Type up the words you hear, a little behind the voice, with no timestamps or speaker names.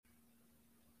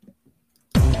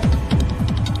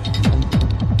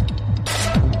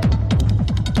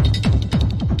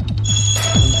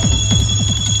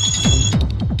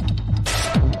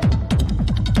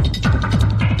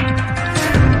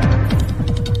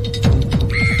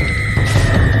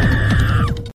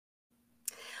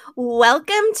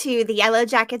Welcome to the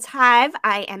Yellowjackets Hive.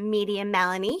 I am Media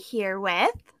Melanie here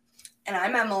with. And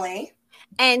I'm Emily.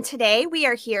 And today we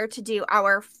are here to do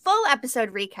our full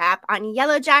episode recap on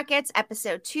Yellowjackets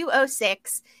episode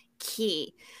 206,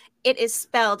 Key. It is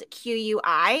spelled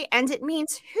Q-U-I and it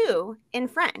means who in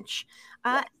French.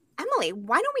 Emily,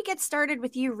 why don't we get started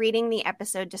with you reading the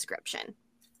episode description?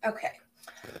 Okay.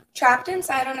 Trapped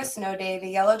inside on a snow day,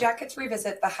 the Yellowjackets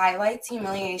revisit the highlights,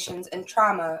 humiliations, and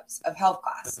traumas of health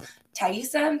class.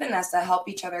 Thaisa and Vanessa help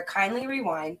each other kindly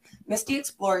rewind. Misty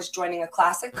explores joining a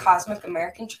classic cosmic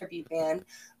American tribute band.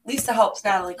 Lisa helps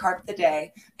Natalie carp the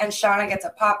day. And Shauna gets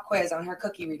a pop quiz on her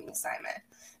cookie reading assignment.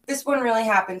 This one really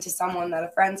happened to someone that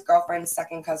a friend's girlfriend's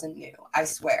second cousin knew, I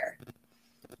swear.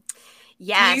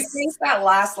 Yes. Do you think that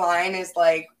last line is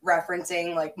like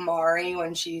referencing like Mari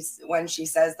when she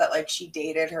says that like she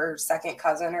dated her second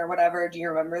cousin or whatever? Do you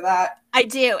remember that? I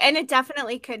do, and it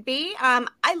definitely could be.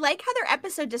 I like how their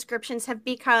episode descriptions have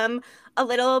become a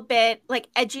little bit like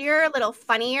edgier, a little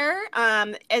funnier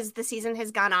as the season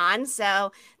has gone on.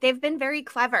 So they've been very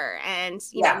clever and,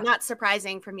 you know, not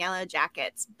surprising from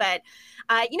Yellowjackets. But,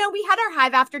 we had our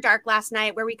Hive After Dark last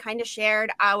night where we kind of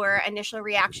shared our initial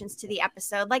reactions to the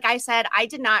episode. Like I said, I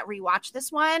did not rewatch this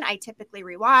one. I typically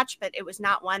rewatch, but it was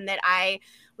not one that I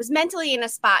was mentally in a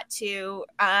spot to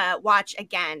watch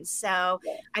again. So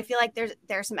I feel like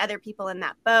there's some other people in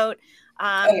that boat.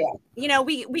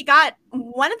 We got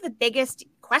one of the biggest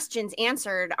questions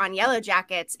answered on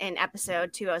Yellowjackets in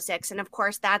episode 206. And of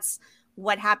course, that's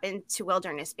what happened to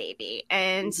Wilderness Baby.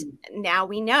 And now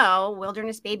we know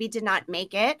Wilderness Baby did not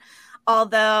make it.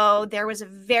 Although there was a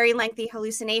very lengthy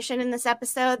hallucination in this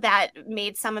episode that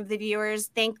made some of the viewers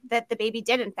think that the baby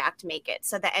did in fact make it.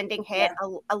 So the ending hit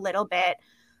a little bit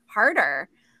harder.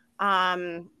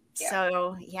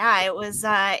 So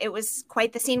it was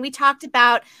quite the scene. We talked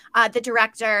about the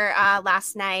director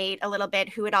last night a little bit,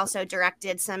 who had also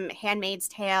directed some Handmaid's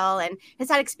Tale and has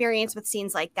had experience with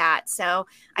scenes like that. So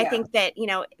I think that,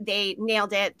 they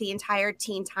nailed it. The entire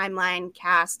teen timeline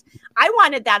cast. I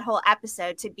wanted that whole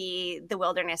episode to be the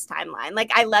wilderness timeline.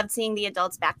 Like I loved seeing the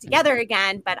adults back together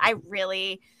again, but I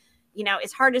really,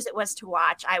 as hard as it was to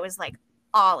watch, I was like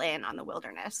all in on the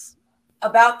wilderness.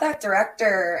 About that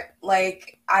director,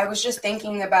 like I was just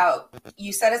thinking about,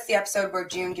 you said it's the episode where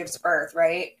June gives birth,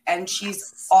 right? And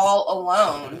she's all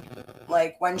alone,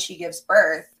 like when she gives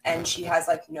birth, and she has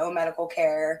like no medical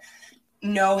care,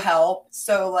 no help.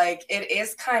 So like it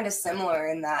is kind of similar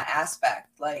in that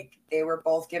aspect. Like they were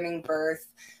both giving birth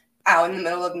out in the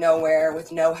middle of nowhere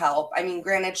with no help. I mean,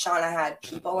 granted, Shauna had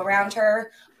people around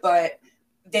her, but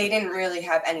they didn't really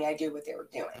have any idea what they were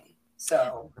doing.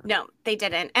 So no, they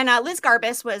didn't. And Liz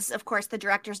Garbus was, of course, the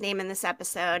director's name in this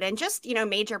episode. And just,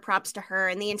 major props to her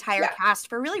and the entire cast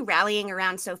for really rallying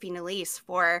around Sophie Nélisse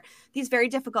for these very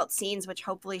difficult scenes, which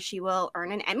hopefully she will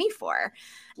earn an Emmy for.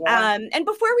 Yeah. And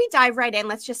before we dive right in,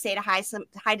 let's just say hi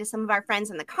to some of our friends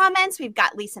in the comments. We've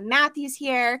got Lisa Matthews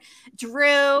here.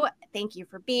 Drew, thank you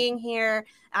for being here.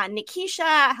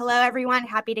 Nikisha, hello, everyone.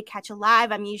 Happy to catch a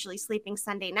live. I'm usually sleeping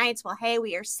Sunday nights. Well, hey,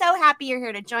 we are so happy you're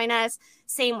here to join us.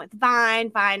 Same with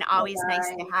Vine. Vine, always nice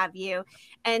to have you.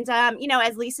 And,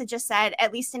 as Lisa just said,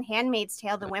 at least in Handmaid's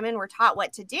Tale, the women were taught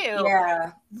what to do.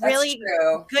 Yeah, that's really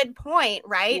true. Good point,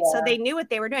 right? Yeah. So they knew what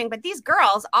they were doing. But these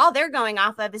girls, all they're going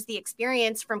off of is the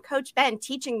experience from Coach Ben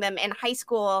teaching them in high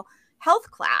school health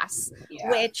class,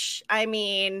 which, I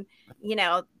mean,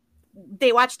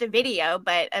 they watched a video,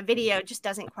 but a video just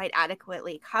doesn't quite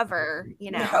adequately cover,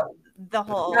 the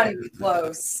whole not even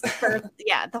close.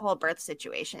 The whole birth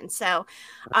situation. So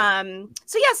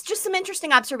yes, just some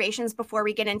interesting observations before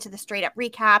we get into the straight up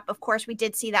recap. Of course, we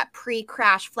did see that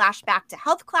pre-crash flashback to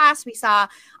health class. We saw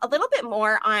a little bit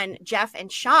more on Jeff and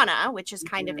Shauna, which is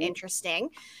kind of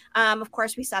interesting. Of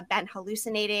course, we saw Ben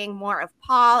hallucinating more of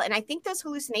Paul, and I think those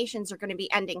hallucinations are going to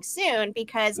be ending soon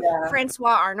because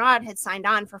Francois Arnaud had signed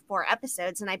on for 4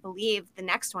 episodes, and I believe the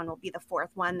next one will be the 4th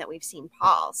one that we've seen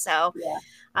Paul. So,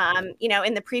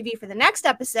 in the preview for the next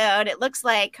episode, it looks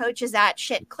like Coach is at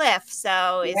shit cliff.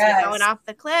 So is he going off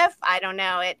the cliff? I don't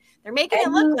know. They're making it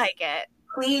look like it.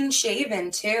 Clean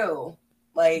shaven too.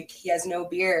 Like he has no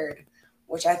beard,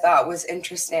 which I thought was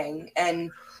interesting.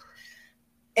 And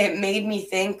it made me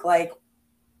think, like,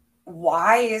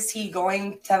 why is he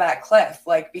going to that cliff?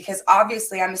 Like, because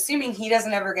obviously I'm assuming he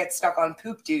doesn't ever get stuck on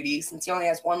poop duty since he only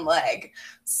has one leg.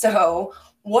 So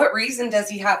what reason does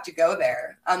he have to go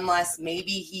there? Unless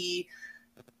maybe he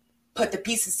put the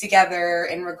pieces together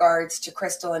in regards to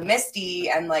Crystal and Misty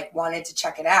and like wanted to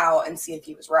check it out and see if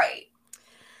he was right.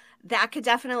 That could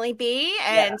definitely be.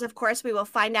 And of course we will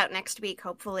find out next week,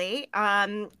 hopefully.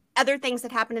 other things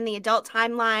that happened in the adult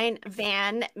timeline,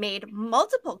 Van made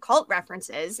multiple cult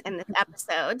references in this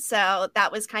episode. So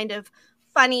that was kind of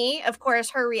funny. Of course,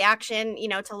 her reaction,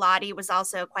 to Lottie was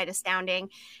also quite astounding.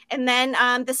 And then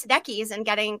the Sudeikis and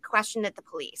getting questioned at the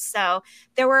police. So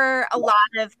there were a lot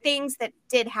of things that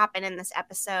did happen in this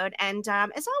episode. And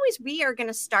as always, we are going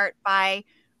to start by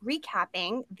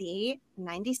recapping the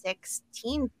 96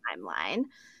 teen timeline.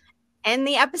 And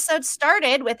the episode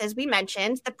started with, as we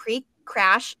mentioned, the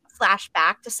pre-crash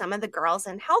flashback to some of the girls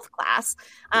in health class.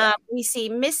 We see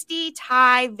Misty,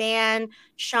 Ty, Van,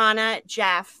 Shauna,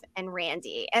 Jeff, and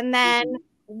Randy. And then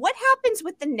what happens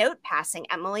with the note passing,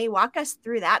 Emily? Walk us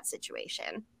through that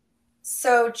situation.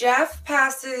 So Jeff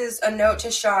passes a note to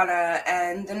Shauna,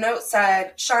 and the note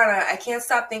said, "Shauna, I can't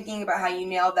stop thinking about how you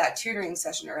nailed that tutoring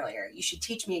session earlier. You should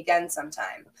teach me again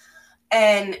sometime."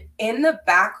 And in the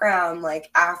background,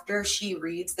 like after she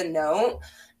reads the note,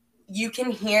 you can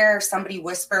hear somebody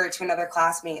whisper to another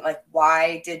classmate, like,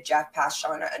 "Why did Jeff pass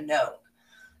Shauna a note?"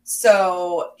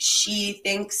 So she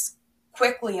thinks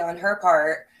quickly on her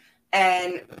part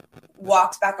and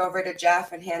walks back over to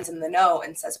Jeff and hands him the note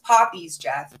and says, "Poppies,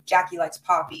 Jeff. Jackie likes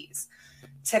poppies,"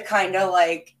 to kind of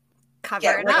like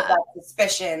get rid of that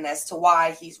suspicion as to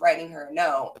why he's writing her a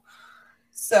note.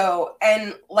 So,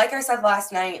 and like I said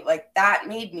last night, like that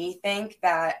made me think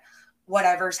that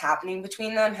whatever's happening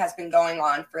between them has been going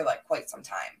on for like quite some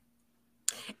time.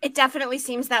 It definitely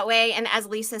seems that way. And as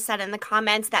Lisa said in the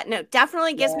comments, that note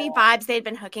definitely gives me vibes they'd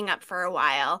been hooking up for a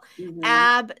while.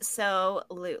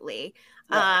 Absolutely.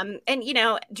 And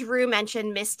Drew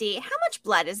mentioned Misty. How much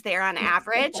blood is there on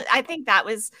average? I think that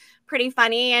was pretty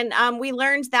funny. And we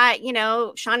learned that,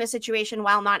 Shauna's situation,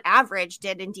 while not average,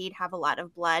 did indeed have a lot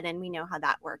of blood. And we know how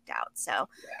that worked out. So,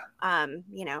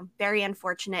 very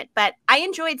unfortunate. But I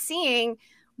enjoyed seeing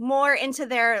more into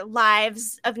their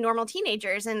lives of normal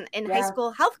teenagers in high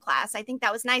school health class. I think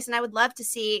that was nice. And I would love to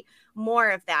see more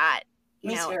of that,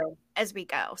 as we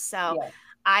go. So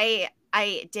I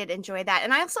did enjoy that.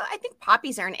 And I think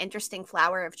poppies are an interesting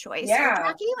flower of choice for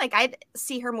Jackie. Like I'd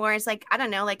see her more as like, I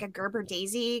don't know, like a Gerber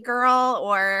Daisy girl,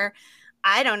 or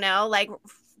I don't know, like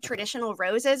traditional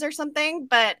roses or something.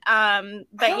 But I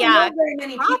don't know very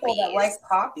many people that like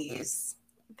poppies.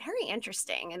 Very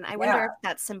interesting. And I wonder if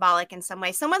that's symbolic in some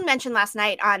way. Someone mentioned last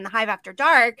night on the Hive After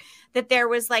Dark that there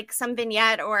was like some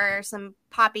vignette or some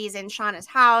poppies in Shauna's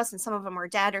house and some of them were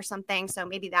dead or something. So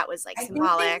maybe that was like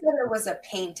symbolic. I think there was a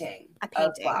painting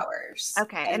of flowers.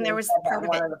 Okay. And there was part of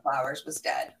one of the flowers was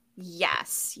dead.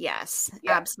 Yes,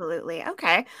 absolutely.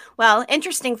 Okay. Well,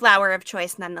 interesting flower of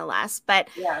choice nonetheless. But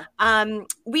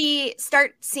we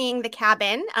start seeing the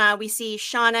cabin. We see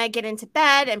Shauna get into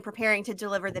bed and preparing to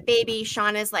deliver the baby.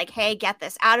 Shauna's like, "Hey, get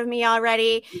this out of me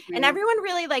already." And everyone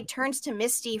really like turns to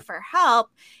Misty for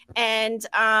help. And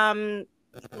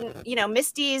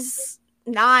Misty's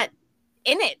not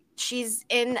in it. She's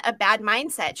in a bad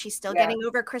mindset. She's still getting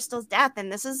over Crystal's death.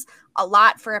 And this is a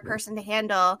lot for a person to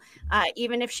handle,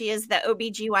 even if she is the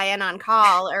OBGYN on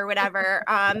call or whatever.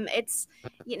 It's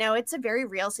a very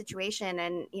real situation.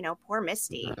 And, poor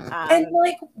Misty. And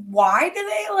like, why do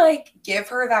they like give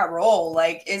her that role?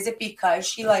 Like, is it because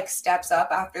she like steps up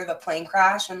after the plane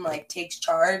crash and like takes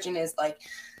charge and is like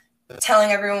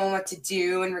telling everyone what to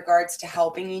do in regards to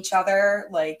helping each other?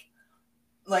 Like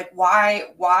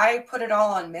why put it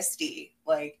all on Misty?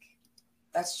 Like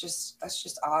that's just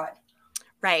odd.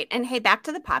 Right. And hey, back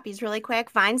to the poppies really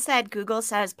quick. Vine said Google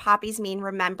says poppies mean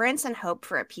remembrance and hope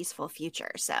for a peaceful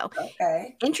future. So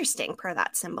interesting per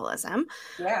that symbolism.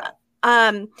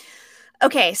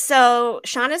 Okay, so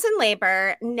Shauna's in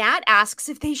labor. Nat asks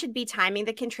if they should be timing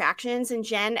the contractions, and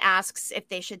Jen asks if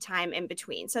they should time in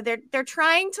between. So they're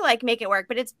trying to like make it work,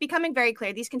 but it's becoming very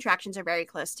clear these contractions are very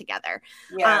close together.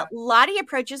 Lottie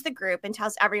approaches the group and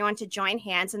tells everyone to join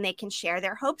hands and they can share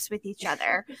their hopes with each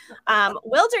other.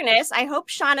 Wilderness, I hope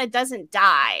Shauna doesn't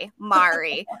die,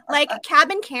 Mari. Like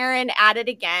Cabin Karen at it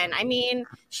again. I mean,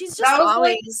 she's just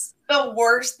always like the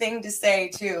worst thing to say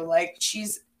too. Like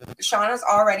Shauna's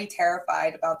already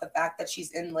terrified about the fact that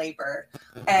she's in labor.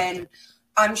 And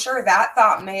I'm sure that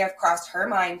thought may have crossed her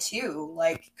mind too.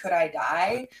 Like, could I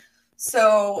die?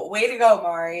 So way to go,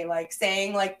 Mari. Like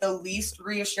saying like the least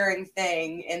reassuring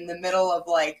thing in the middle of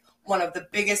like one of the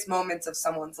biggest moments of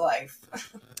someone's life.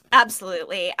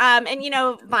 Absolutely. And,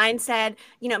 Vine said,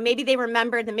 maybe they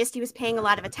remembered that Misty was paying a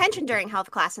lot of attention during health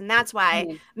class, and that's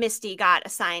why Misty got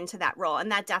assigned to that role.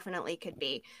 And that definitely could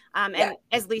be. And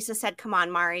as Lisa said, come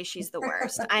on, Mari, she's the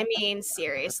worst. I mean,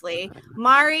 seriously,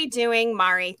 Mari doing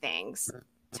Mari things.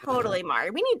 Totally, Mari.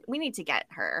 We need to get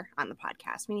her on the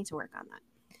podcast. We need to work on that.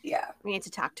 Yeah. We need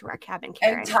to talk to our cabin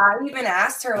And Karen. Ty even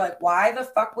asked her, like, why the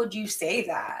fuck would you say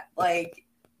that? Like,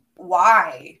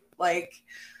 why? Like,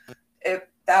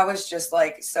 that was just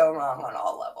like so wrong on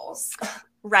all levels.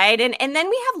 Right. And then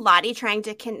we have Lottie trying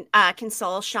to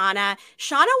console Shauna.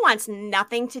 Shauna wants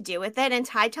nothing to do with it. And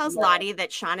Ty tells No. Lottie that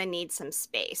Shauna needs some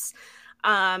space.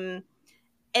 Um,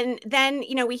 and then,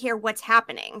 we hear what's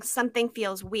happening. Something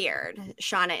feels weird,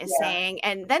 Shauna is Yeah. saying.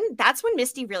 And then that's when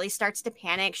Misty really starts to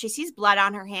panic. She sees blood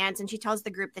on her hands and she tells the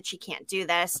group that she can't do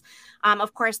this.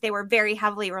 Of course, they were very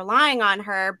heavily relying on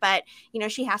her, but,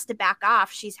 she has to back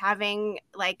off. She's having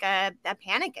like a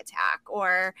panic attack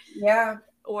Yeah.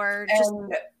 or just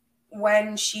And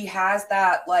when she has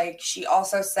that, like, she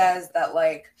also says that,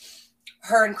 like,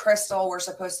 her and Crystal were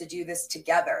supposed to do this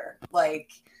together,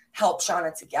 like, help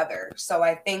Shauna together. So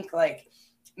I think, like,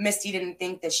 Misty didn't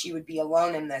think that she would be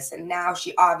alone in this. And now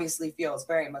she obviously feels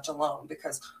very much alone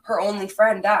because her only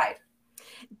friend died.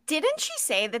 Didn't she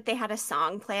say that they had a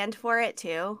song planned for it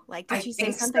too? Like, did I she say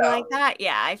think something like so. that?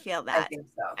 Yeah, I feel I that. think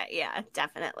so. Yeah,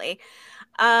 definitely.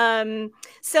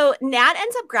 So Nat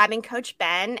ends up grabbing Coach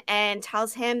Ben and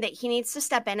tells him that he needs to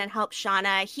step in and help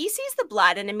Shauna. He sees the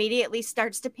blood and immediately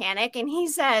starts to panic and he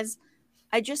says,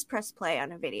 I just pressed play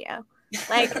on a video.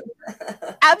 Like,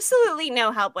 absolutely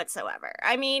no help whatsoever.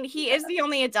 I mean, he is the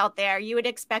only adult there. You would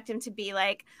expect him to be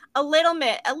like a little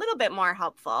bit more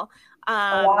helpful.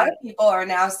 A lot of Um, people are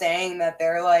now saying that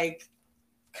they're like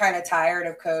kind of tired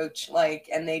of Coach, like,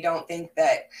 and they don't think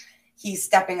that he's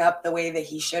stepping up the way that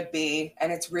he should be.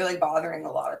 And it's really bothering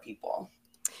a lot of people.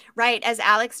 Right. As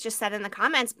Alex just said in the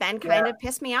comments, Ben Yeah. kind of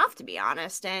pissed me off, to be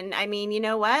honest. And I mean, you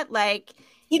know what? Like,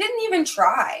 He didn't even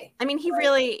try. I mean,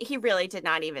 Like, he really did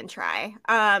not even try.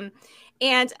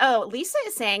 And oh, Lisa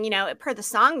is saying, per the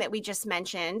song that we just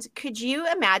mentioned, could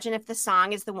you imagine if the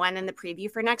song is the one in the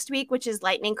preview for next week, which is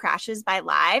Lightning Crashes by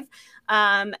Live?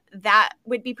 That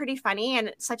would be pretty funny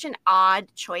and such an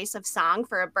odd choice of song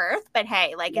for a birth. But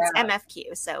hey, like it's yeah,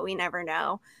 MFQ, so we never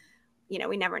know. We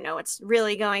never know what's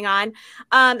really going on.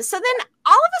 So then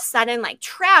all of a sudden, like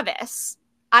Travis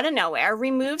out of nowhere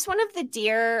removes one of the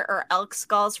deer or elk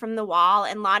skulls from the wall,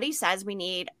 and Lottie says we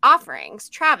need offerings.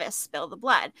 Travis, spill the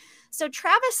blood. So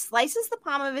Travis slices the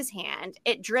palm of his hand.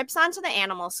 It drips onto the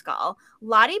animal skull.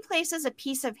 Lottie places a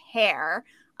piece of hair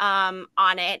on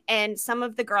it, and some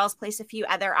of the girls place a few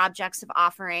other objects of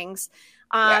offerings.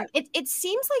 yeah, It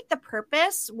seems like the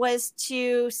purpose was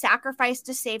to sacrifice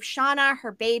to save Shauna,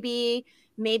 her baby,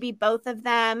 maybe both of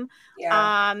them.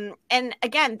 yeah, And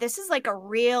again, this is like a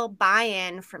real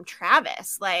buy-in from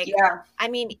Travis. Like, yeah. I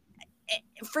mean,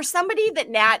 for somebody that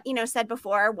Nat, said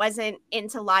before wasn't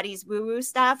into Lottie's woo-woo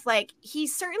stuff, like he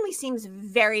certainly seems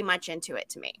very much into it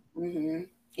to me. Mm-hmm.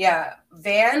 Yeah.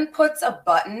 Van puts a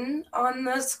button on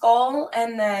the skull,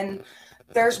 and then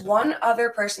there's one other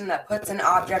person that puts an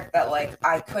object that, like,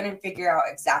 I couldn't figure out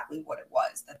exactly what it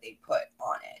was that they put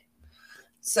on it.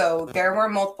 So there were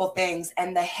multiple things.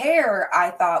 And the hair I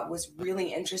thought was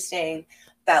really interesting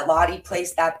that Lottie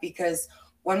placed that, because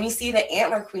when we see the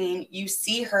Antler Queen, you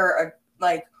see her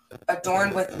like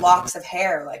adorned with locks of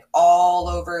hair, like all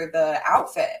over the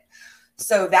outfit.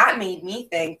 So that made me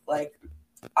think, like,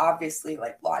 obviously,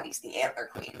 like, Lottie's the Antler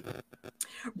Queen.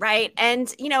 Right.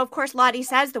 And, of course, Lottie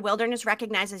says the wilderness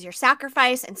recognizes your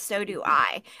sacrifice, and so do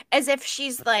I. As if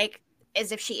she's like,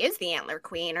 as if she is the antler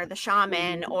queen or the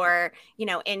shaman Mm-hmm. or,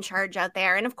 in charge out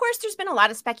there. And of course, there's been a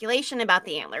lot of speculation about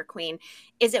the antler queen.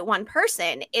 Is it one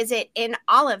person? Is it in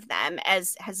all of them,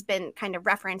 as has been kind of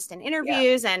referenced in Yeah.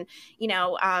 interviews and,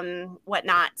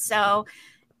 whatnot? So,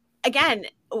 again,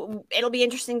 it'll be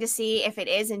interesting to see if it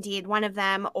is indeed one of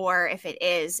them or if it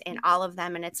is in all of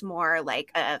them and it's more like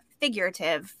a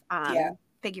Yeah.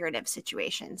 figurative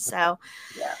situation. So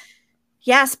Yeah.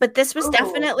 yes, but this was Ooh,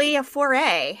 definitely a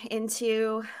foray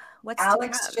into what's to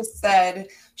Alex come. just said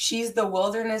she's the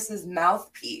wilderness's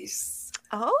mouthpiece.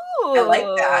 I like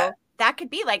that. Oh, that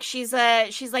could be like she's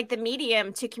like the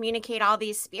medium to communicate all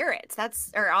these spirits.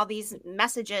 That's or all these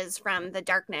messages from the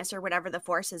darkness or whatever the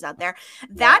force is out there. Yeah.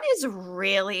 That is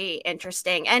really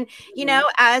interesting. And Mhm.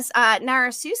 as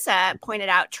Narasusa pointed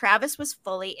out, Travis was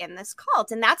fully in this cult,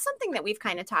 and that's something that we've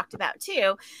kind of talked about too,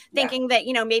 Yeah. thinking that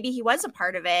maybe he was a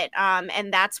part of it,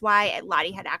 and that's why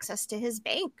Lottie had access to his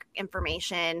bank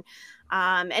information.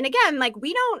 And again, like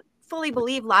we don't fully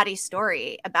believe Lottie's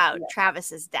story about Yeah.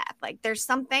 Travis's death. Like there's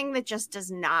something that just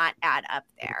does not add up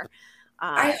there.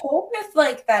 I Um, hope if,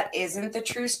 like, that isn't the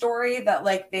true story, that,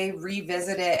 like, they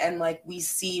revisit it and, like, we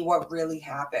see what really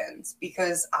happens,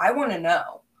 because I want to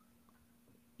know.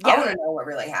 I yeah, want to know what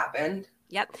really happened.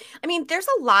 Yep. I mean, there's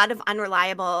a lot of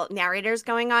unreliable narrators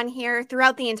going on here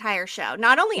throughout the entire show.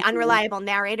 Not only Mhm. unreliable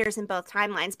narrators in both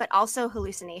timelines, but also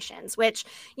hallucinations, which,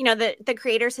 the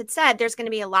creators had said there's going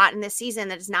to be a lot in this season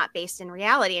that is not based in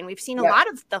reality. And we've seen a Yep. lot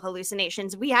of the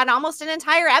hallucinations. We had almost an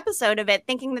entire episode of it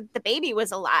thinking that the baby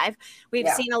was alive. We've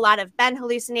Yeah. seen a lot of Ben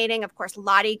hallucinating, of course,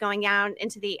 Lottie going down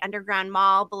into the underground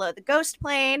mall below the ghost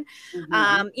plane.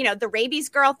 Hmm. The rabies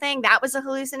girl thing, that was a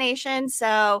hallucination.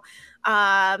 So,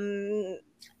 um,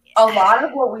 A lot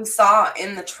of what we saw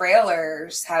in the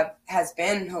trailers has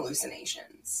been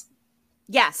hallucinations.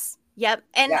 yes. Yep.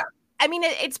 And Yeah. I mean,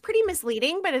 it's pretty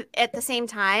misleading, but at the same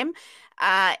time,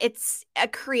 it's a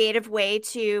creative way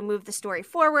to move the story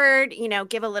forward,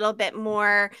 give a little bit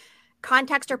more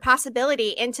context or possibility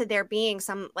into there being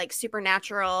some like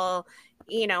supernatural,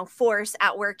 force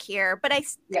at work here. But I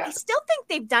Yeah. still think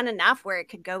they've done enough where it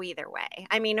could go either way.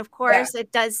 I mean, of Yeah. course,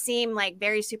 it does seem like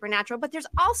very supernatural, but there's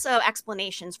also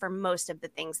explanations for most of the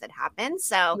things that happen.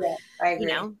 So, Yeah. I you agree.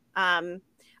 know, um,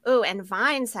 oh, and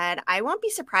Vine said, I won't be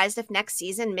surprised if next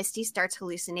season Misty starts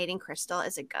hallucinating Crystal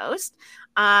as a ghost.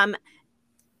 Um,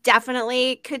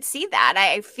 Definitely could see that.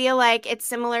 I feel like it's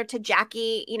similar to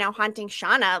Jackie, haunting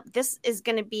Shauna. This is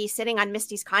going to be sitting on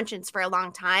Misty's conscience for a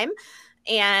long time,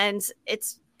 and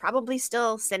it's probably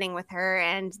still sitting with her.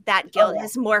 And that Oh guilt yeah.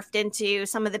 has morphed into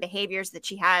some of the behaviors that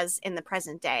she has in the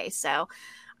present day. So,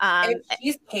 If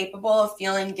she's capable of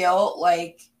feeling guilt,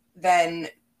 like, then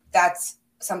that's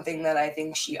something that I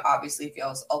think she obviously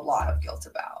feels a lot of guilt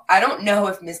about. I don't know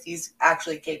if Misty's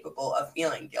actually capable of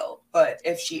feeling guilt, but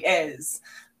if she is,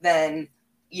 then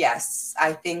yes,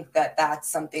 I think that that's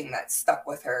something that's stuck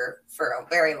with her for a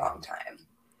very long time.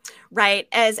 right.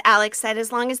 As Alex said,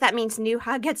 as long as that means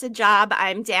Nuha gets a job,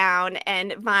 I'm down.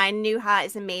 And Vine, Nuha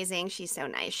is amazing. She's so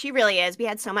nice. She really is. We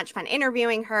had so much fun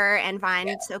interviewing her. And Yeah.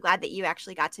 Vine, so glad that you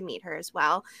actually got to meet her as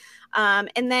well.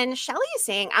 And then Shelly is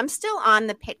saying, I'm still on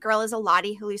the Pit Girl is a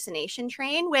Lottie hallucination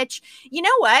train, which, you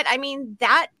know what? I mean,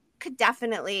 that could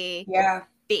definitely Yeah.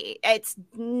 be. It's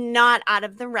not out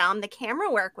of the realm. The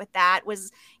camera work with that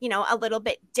was, a little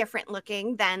bit different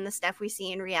looking than the stuff we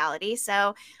see in reality.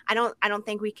 So I don't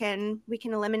think we can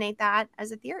eliminate that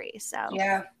as a theory. So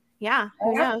Yeah. yeah,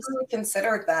 who I haven't knows? really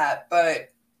considered that, but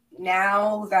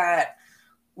now that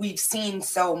we've seen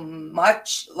so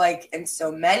much, like, and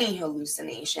so many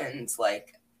hallucinations,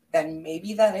 like, then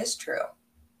maybe that is true,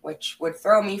 which would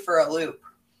throw me for a loop.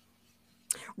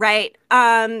 Right.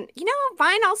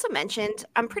 Vine also mentioned,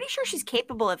 I'm pretty sure she's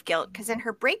capable of guilt because in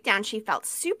her breakdown, she felt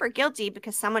super guilty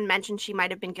because someone mentioned she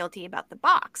might have been guilty about the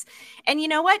box. And you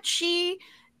know what? She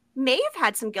may have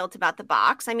had some guilt about the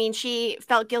box. I mean, she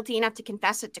felt guilty enough to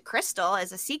confess it to Crystal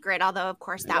as a secret, although of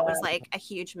course that was Yeah. like a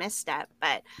huge misstep.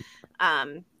 But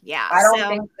yeah, I don't so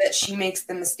think that she makes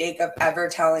the mistake of ever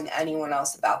telling anyone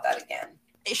else about that again.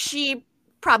 she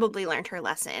probably learned her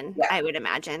lesson, Yeah. I would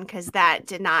imagine, because that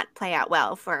did not play out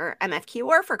well for MFQ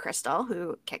or for Crystal,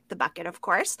 who kicked the bucket, of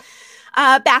course.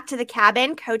 Back to the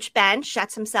cabin, Coach Ben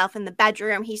shuts himself in the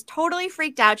bedroom. He's totally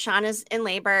freaked out. Shauna's in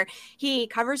labor. He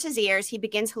covers his ears. He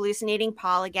begins hallucinating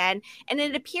Paul again. And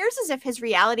it appears as if his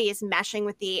reality is meshing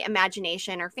with the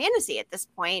imagination or fantasy at this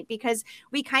point, because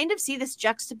we kind of see this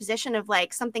juxtaposition of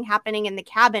like something happening in the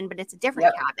cabin, but it's a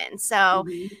different Yep. cabin. So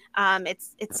Hmm.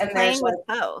 it's And playing with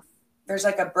both. there's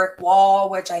like a brick wall,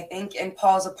 which I think in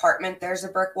Paul's apartment there's a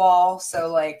brick wall. So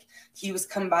like he was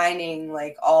combining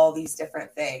like all these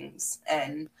different things,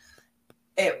 and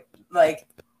it like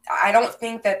I don't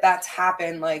think that that's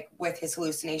happened like with his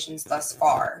hallucinations thus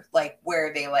far, like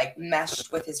where they like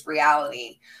meshed with his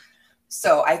reality.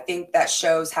 So I think that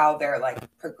shows how they're like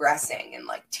progressing and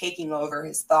like taking over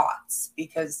his thoughts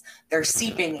because they're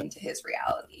seeping into his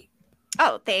reality.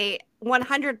 Oh, they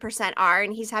 100% are,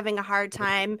 and he's having a hard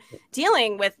time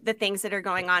dealing with the things that are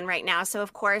going on right now. So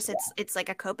of course it's like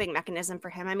a coping mechanism for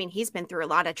him. I mean, he's been through a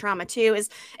lot of trauma too.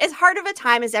 As hard of a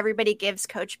time as everybody gives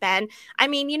Coach Ben. I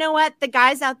mean, you know what? The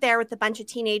guy's out there with a bunch of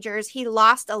teenagers. He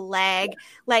lost a leg.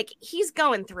 Like he's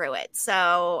going through it.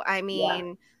 So I Yeah,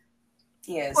 mean,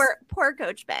 he is. poor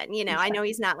Coach Ben. I know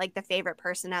he's not like the favorite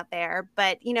person out there,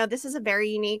 but this is a very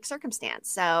unique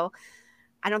circumstance. So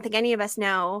I don't think any of us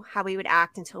know how we would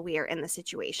act until we are in the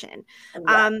situation.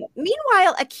 Exactly.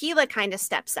 Meanwhile, Akila kind of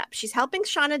steps up. She's helping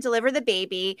Shauna deliver the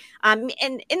baby. And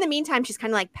in the meantime, she's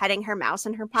kind of like petting her mouse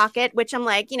in her pocket, which I'm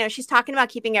like, she's talking about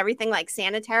keeping everything like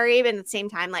sanitary, but at the same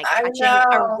time, like I touching a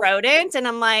know. rodent. And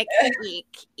I'm like, eek,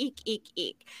 eek, eek,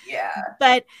 eek. Yeah.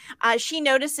 But she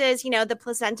notices, the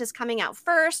placenta's coming out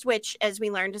first, which, as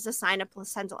we learned, is a sign of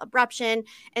placental abruption,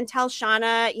 and tells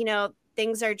Shauna,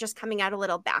 things are just coming out a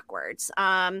little backwards.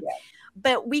 Yeah.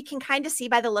 But we can kind of see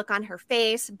by the look on her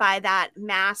face, by that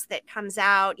mask that comes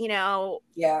out,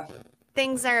 Yeah.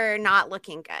 things are not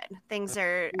looking good. Things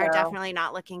are No. definitely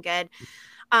not looking good.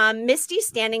 Misty's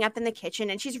standing up in the kitchen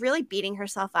and she's really beating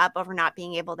herself up over not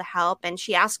being able to help. And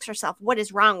she asks herself, what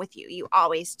is wrong with you? You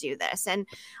always do this. And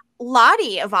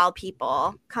Lottie, of all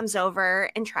people, comes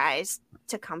over and tries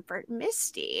to comfort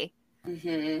Misty.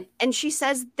 Mm-hmm. And she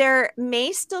says there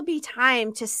may still be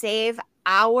time to save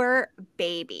our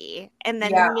baby. And Yeah.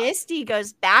 then Misty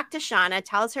goes back to Shauna,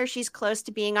 tells her she's close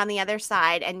to being on the other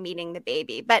side and meeting the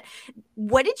baby. But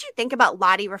what did you think about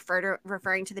Lottie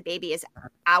referring to the baby as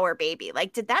our baby?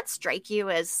 Like, did that strike you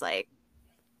as like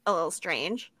a little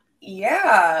strange?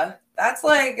 Yeah. That's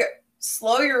like,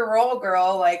 slow your roll,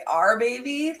 girl. Like, our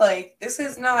baby, like, this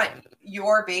is not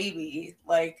your baby.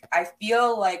 Like, I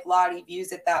feel like Lottie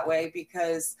views it that way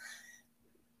because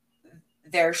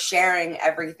they're sharing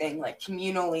everything, like,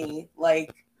 communally,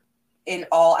 like, in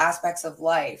all aspects of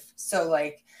life. So,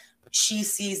 like, she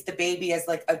sees the baby as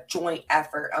like a joint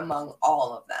effort among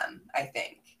all of them, I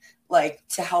think, like,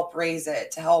 to help raise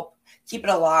it, to help keep it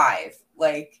alive.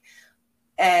 Like,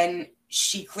 and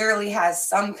she clearly has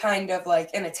some kind of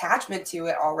like an attachment to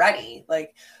it already.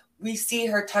 Like, we see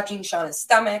her touching Shauna's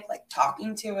stomach, like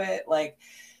talking to it, like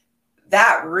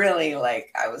that really, like,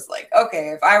 I was like, okay,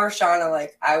 if I were Shauna,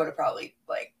 like, I would have probably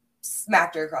like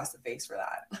smacked her across the face for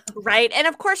that. Right. And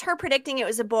of course, her predicting it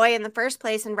was a boy in the first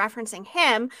place and referencing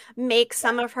him makes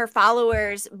some of her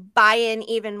followers buy in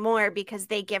even more because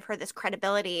they give her this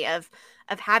credibility of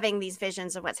having these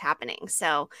visions of what's happening.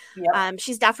 So Yep.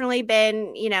 she's definitely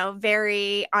been,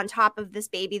 very on top of this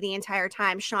baby the entire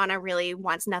time. Shauna really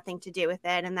wants nothing to do with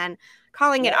it. And then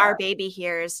calling it our Yeah. baby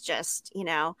here is just,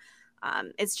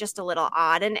 it's just a little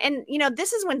odd. And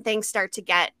this is when things start to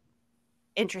get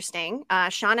interesting.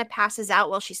 Shauna passes out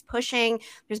while she's pushing.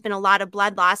 There's been a lot of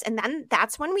blood loss. And then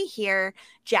that's when we hear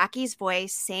Jackie's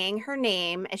voice saying her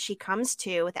name as she comes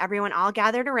to, with everyone all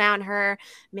gathered around her,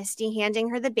 Misty handing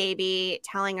her the baby,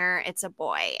 telling her it's a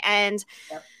boy. And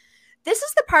Yep. this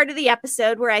is the part of the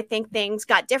episode where I think things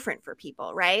got different for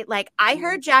people, right? Like, I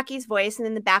heard Jackie's voice, and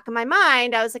in the back of my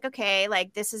mind, I was like, okay,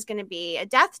 like, this is going to be a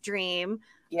death dream.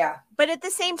 Yeah. But at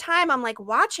the same time, I'm like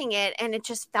watching it and it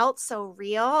just felt so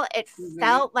real. It Mm-hmm.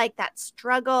 felt like that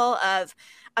struggle of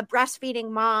a breastfeeding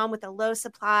mom with a low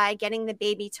supply, getting the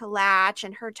baby to latch,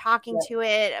 and her talking Yep. to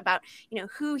it about,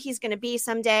 who he's going to be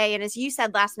someday. And as you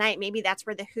said last night, maybe that's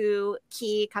where the who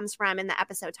key comes from in the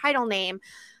episode title name.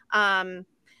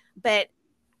 But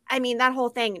I mean, that whole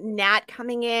thing, Nat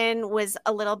coming in was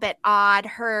a little bit odd.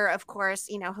 Her, of course,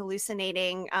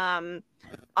 hallucinating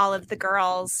all of the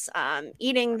girls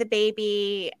eating the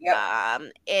baby. Yep.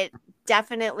 It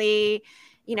definitely,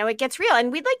 it gets real.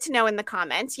 And we'd like to know in the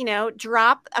comments,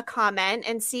 drop a comment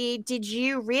and see, did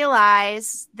you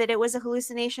realize that it was a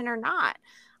hallucination or not?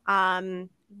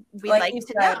 We'd Like like you to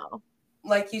said, know.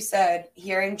 like you said,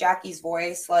 hearing Jackie's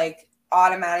voice, like,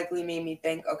 automatically made me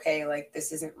think, okay, like,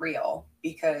 this isn't real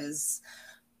because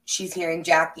she's hearing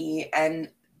Jackie. And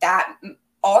that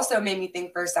also made me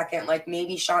think for a second, like,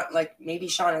 maybe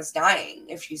Shauna's dying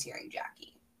if she's hearing Jackie.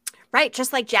 Right,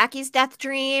 just like Jackie's death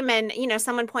dream. And,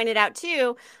 someone pointed out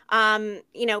too,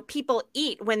 people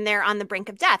eat when they're on the brink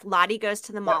of death. Lottie goes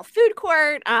to the mall food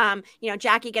court.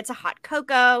 Jackie gets a hot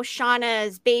cocoa.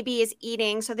 Shauna's baby is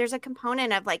eating. So there's a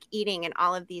component of like eating in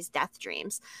all of these death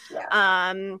dreams.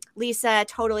 Yeah. Lisa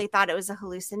totally thought it was a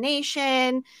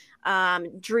hallucination.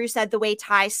 Drew said the way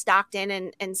Ty stalked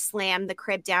in and slammed the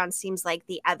crib down seems like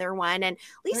the other one. And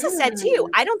Lisa said too,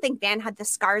 I don't think Van had the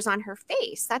scars on her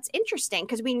face. That's interesting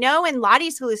because we know in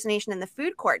Lottie's hallucination in the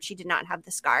food court, she did not have the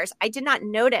scars. I did not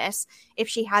notice if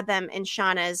she had them in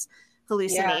Shauna's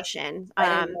hallucination. Yeah,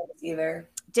 I didn't notice either.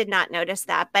 Did not notice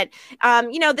that. But,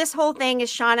 this whole thing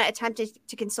is Shauna attempted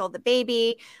to console the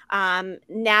baby.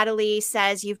 Natalie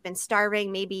says, you've been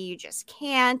starving. Maybe you just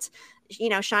can't.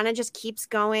 Shauna just keeps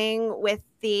going with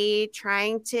the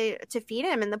trying to feed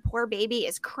him, and the poor baby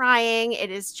is crying. It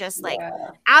is just like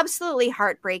absolutely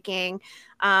heartbreaking.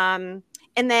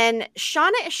 And then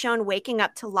Shauna is shown waking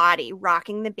up to Lottie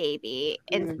rocking the baby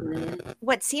and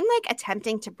what seemed like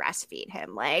attempting to breastfeed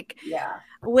him,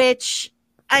 which,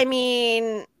 I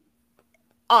mean,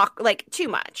 like too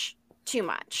much.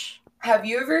 Have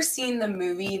you ever seen the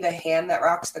movie The Hand That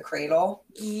Rocks the Cradle?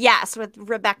 Yes, with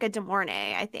Rebecca De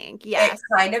Mornay, I think. Yes. It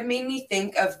kind of made me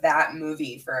think of that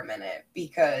movie for a minute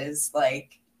because,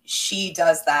 like, she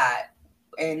does that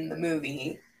in the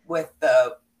movie with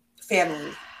the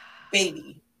family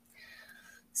baby.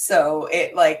 So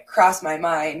it, like, crossed my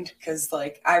mind because,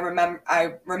 like, I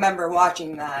remember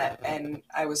watching that and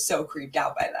I was so creeped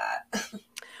out by that.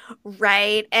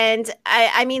 Right. And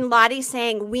I mean, Lottie's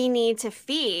saying we need to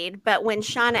feed, but when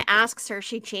Shauna asks her,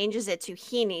 she changes it to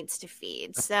he needs to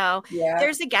feed. So Yeah.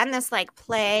 there's again this like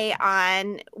play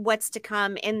on what's to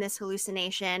come in this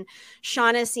hallucination.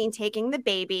 Shauna's seen taking the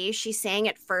baby. She's saying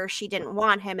at first she didn't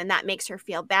want him, and that makes her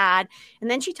feel bad. And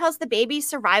then she tells the baby's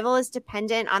survival is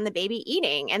dependent on the baby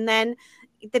eating. And then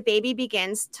the baby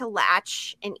begins to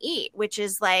latch and eat, which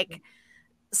is like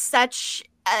such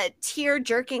a tear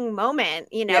jerking moment,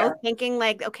 Yeah. thinking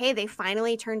like, okay, they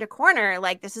finally turned a corner.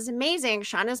 Like, this is amazing.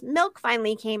 Shauna's milk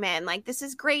finally came in. Like, this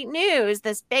is great news.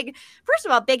 This big, first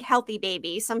of all, big healthy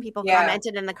baby. Some people Yeah.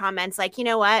 commented in the comments, like, you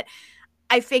know what?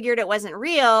 I figured it wasn't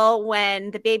real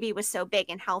when the baby was so big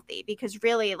and healthy, because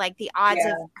really, like, the odds of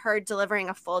Yeah. her delivering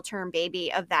a full term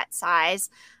baby of that size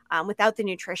without the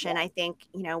nutrition, Yeah. I think,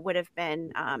 would have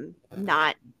been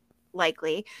not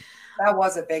likely. That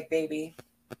was a big baby.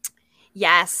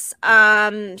 Yes.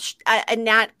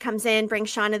 Nat comes in,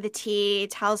 brings Shauna the tea,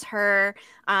 tells her,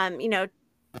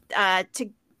 to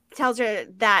tells her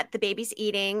that the baby's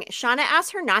eating. Shauna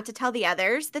asks her not to tell the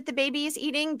others that the baby is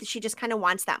eating. She just kind of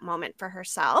wants that moment for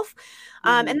herself.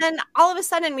 And Hmm. then all of a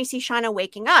sudden, we see Shauna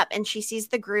waking up, and she sees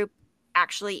the group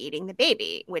actually eating the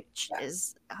baby, which Yeah.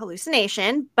 is a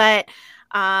hallucination. But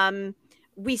um,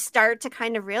 we start to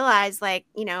kind of realize, like,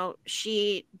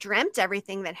 she dreamt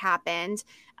everything that happened.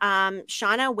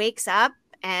 Shauna wakes up,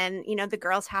 and the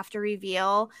girls have to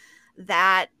reveal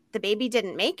that the baby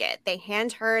didn't make it. They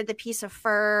hand her the piece of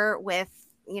fur with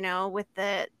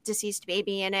the deceased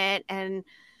baby in it. And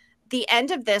the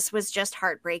end of this was just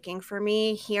heartbreaking for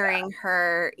me, hearing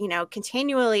her,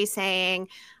 continually saying,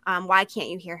 why can't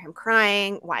you hear him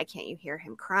crying? Why can't you hear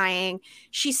him crying?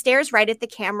 She stares right at the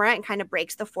camera and kind of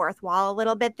breaks the fourth wall a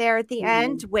little bit there at the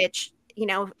end, Hmm. which,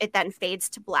 it then fades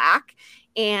to black.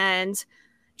 And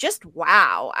just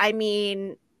wow. I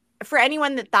mean, for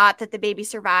anyone that thought that the baby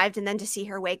survived, and then to see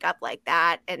her wake up like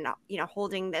that, and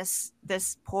holding this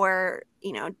poor,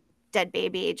 dead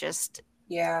baby, just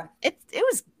Yeah. it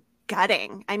was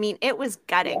gutting. I mean, it was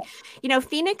gutting. Yeah.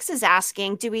 Phoenix is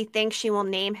asking, do we think she will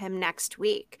name him next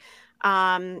week?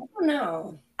 Um I don't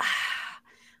know.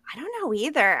 I don't know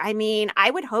either. I mean,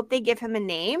 I would hope they give him a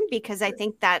name, because I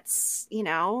think that's,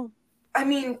 I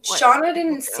mean, what Shauna people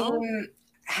didn't do. seem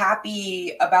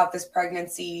happy about this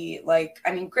pregnancy. Like,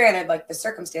 I mean, granted, like the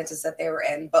circumstances that they were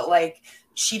in, but like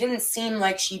she didn't seem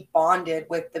like she bonded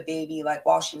with the baby like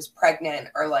while she was pregnant,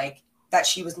 or like that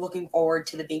she was looking forward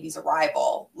to the baby's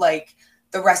arrival. Like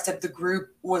the rest of the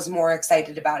group was more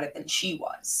excited about it than she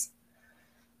was.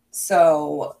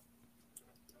 So,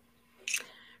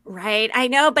 Right. I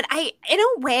know, but in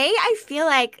a way, I feel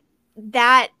like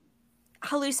that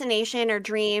hallucination or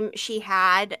dream she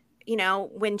had,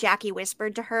 when Jackie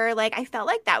whispered to her, like, I felt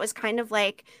like that was kind of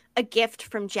like a gift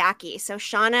from Jackie. So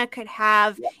Shauna could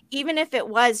have, yeah. even if it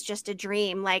was just a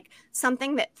dream, like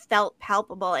something that felt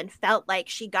palpable and felt like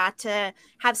she got to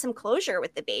have some closure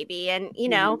with the baby. And,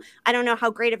 Mhm. I don't know how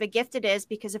great of a gift it is,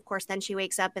 because of course then she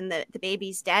wakes up and the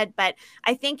baby's dead. But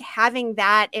I think having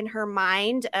that in her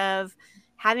mind of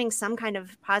having some kind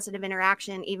of positive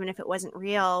interaction, even if it wasn't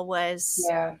real, was,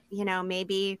 Yeah.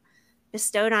 maybe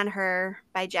bestowed on her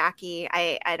by Jackie.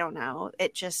 I don't know.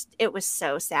 It was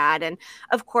so sad. And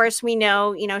of course we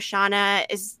know, Shauna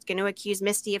is going to accuse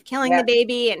Misty of killing Yeah. the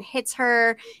baby and hits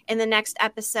her in the next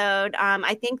episode.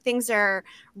 I think things are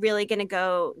really going to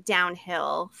go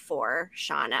downhill for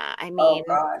Shauna. I Oh mean,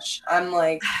 gosh.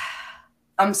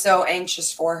 I'm so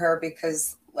anxious for her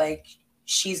because like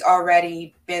she's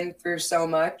already been through so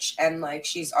much, and like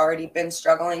she's already been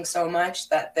struggling so much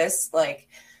that this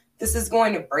is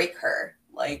going to break her,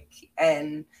 like,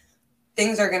 and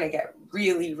things are going to get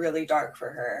really really dark for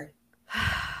her,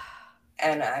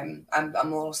 and I'm a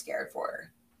little scared for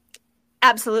her.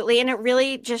 absolutely. And it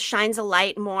really just shines a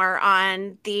light more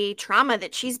on the trauma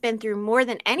that she's been through more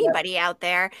than Yep. anybody out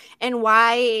there, and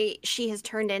why she has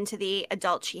turned into the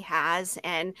adult she has.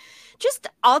 And just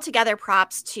altogether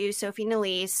props to Sophie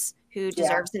Nélisse, who Yeah.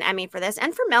 deserves an Emmy for this,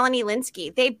 and for Melanie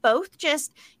Linsky. They both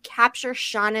just capture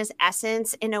Shauna's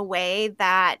essence in a way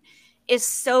that is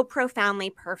so profoundly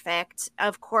perfect.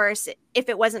 Of course, if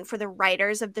it wasn't for the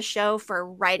writers of the show for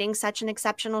writing such an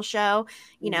exceptional show,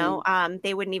 Hmm.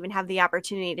 they wouldn't even have the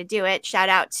opportunity to do it. Shout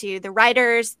out to the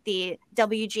writers, the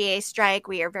WGA strike.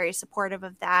 We are very supportive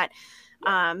of that.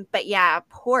 Yeah. But yeah,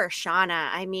 poor Shauna.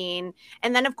 I mean,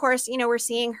 and then of course, we're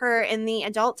seeing her in the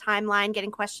adult timeline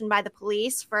getting questioned by the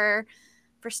police for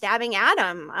stabbing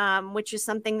Adam, which is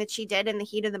something that she did in the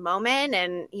heat of the moment,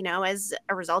 and as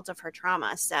a result of her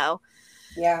trauma. So,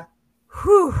 Yeah.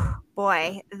 whew,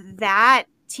 boy, that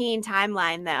teen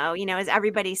timeline, though, as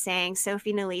everybody's saying,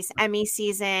 Sophie Nélisse Emmy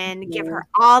season, give her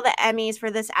all the Emmys for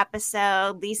this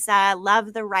episode. Lisa,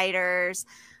 love the writers.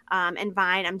 And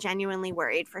Vine, I'm genuinely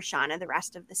worried for Shauna the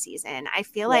rest of the season. I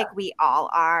feel like we all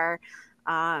are.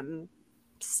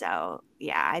 So,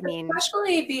 yeah, I mean.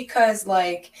 Especially because,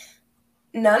 like,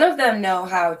 none of them know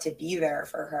how to be there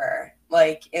for her,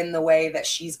 like, in the way that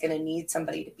she's going to need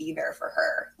somebody to be there for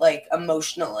her, like,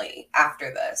 emotionally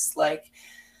after this. Like,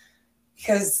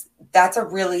 because that's a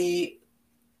really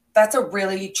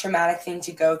traumatic thing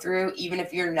to go through, even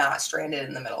if you're not stranded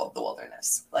in the middle of the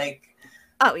wilderness. Like,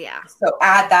 oh yeah. So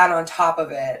add that on top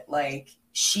of it. Like,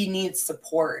 she needs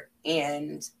support.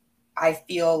 And I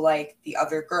feel like the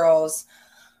other girls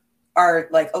are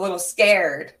like a little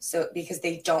scared. So because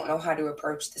they don't know how to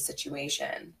approach the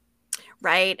situation.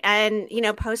 Right. And,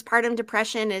 postpartum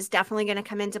depression is definitely going to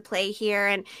come into play here.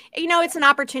 And, it's an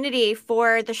opportunity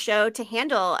for the show to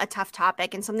handle a tough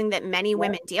topic and something that many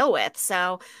women deal with.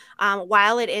 So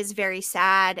while it is very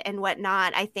sad and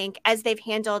whatnot, I think as they've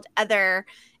handled other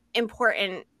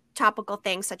important topical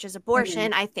things such as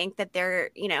abortion, I think that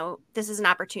this is an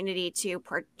opportunity to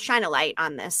shine a light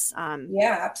on this.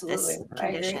 Absolutely. This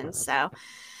condition. So.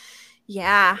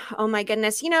 Yeah. Oh my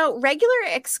goodness. Regular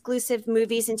exclusive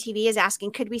movies and TV is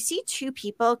asking, could we see two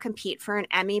people compete for an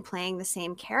Emmy playing the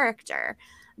same character?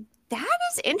 That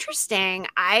is interesting.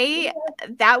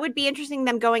 That would be interesting,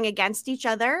 them going against each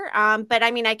other. But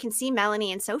I mean, I can see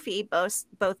Melanie and Sophie both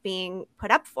being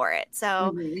put up for it.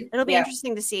 So it'll be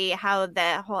interesting to see how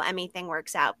the whole Emmy thing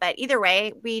works out. But either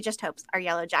way, we just hope our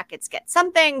Yellowjackets get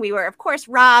something. We were, of course,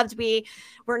 robbed. We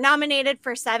were nominated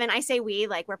for 7. I say we,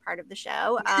 like we're part of the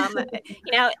show.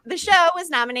 The show was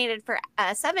nominated for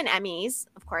 7 Emmys,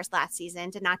 of course, last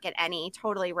season. Did not get any.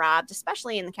 Totally robbed,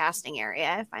 especially in the casting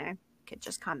area, if I could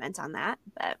just comment on that.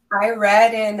 But I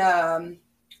read in a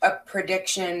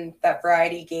prediction that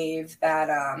Variety gave that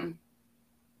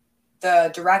the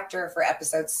director for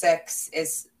episode 6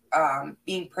 is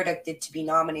being predicted to be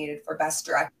nominated for best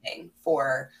directing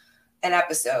for an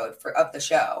episode of the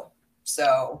show.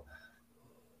 So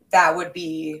that would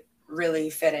be really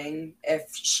fitting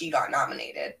if she got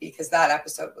nominated, because that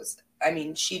episode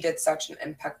she did such an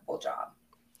impeccable job.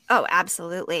 Oh,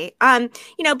 absolutely.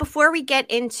 Before we get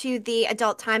into the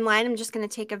adult timeline, I'm just going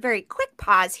to take a very quick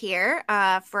pause here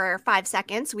for 5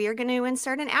 seconds. We are going to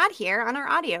insert an ad here on our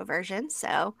audio version.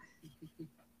 So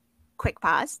quick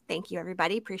pause. Thank you,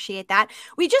 everybody. Appreciate that.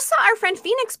 We just saw our friend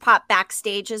Phoenix pop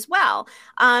backstage as well.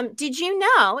 Did you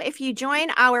know, if you join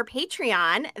our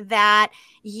Patreon, that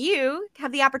you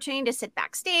have the opportunity to sit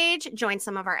backstage, join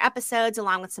some of our episodes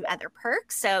along with some other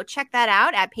perks? So check that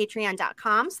out at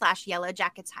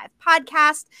patreon.com/YellowJacketsHive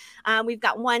podcast. We've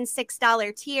got one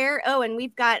 $6 tier. Oh, and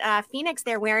we've got Phoenix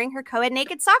there wearing her co-ed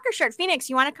naked soccer shirt.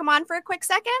 Phoenix, you want to come on for a quick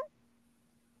second?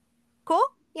 Cool?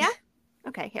 Yeah?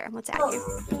 Okay, here, let's add you.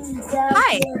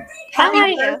 Hi.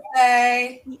 Happy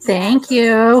birthday. Thank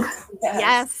you.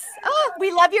 Yes. Oh,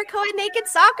 we love your co-ed naked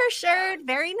soccer shirt.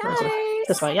 Very nice.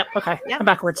 This way. Yep. Okay. Yep. I'm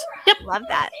backwards. Yep. Love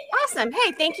that. Awesome.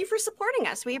 Hey, thank you for supporting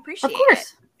us. We appreciate it. Of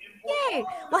course. Yay.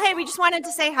 Well, hey, we just wanted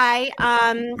to say hi.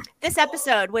 This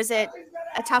episode, was it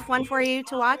a tough one for you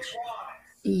to watch?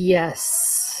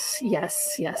 Yes.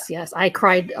 I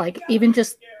cried, even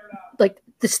just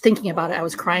thinking about it, I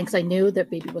was crying because I knew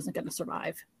that baby wasn't going to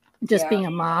survive. Just being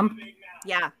a mom.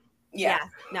 Yeah. No,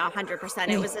 100%.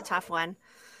 It was a tough one.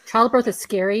 Childbirth is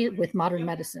scary with modern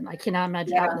medicine. I cannot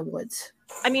imagine out in the woods.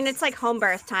 I mean, it's like home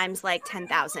birth times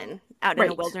 10,000 out in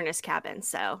a wilderness cabin.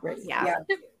 So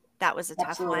that was a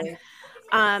tough one.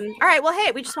 All right. Well,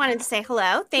 hey, we just wanted to say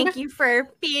hello. Thank you for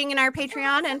being in our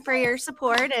Patreon and for your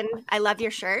support. And I love your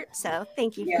shirt. So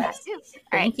thank you for that too.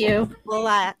 Thank you. We'll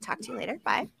talk to you later.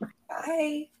 Bye.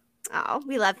 Bye. Oh,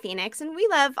 we love Phoenix and we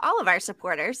love all of our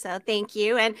supporters. So thank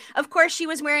you. And of course, she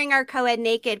was wearing our Co-ed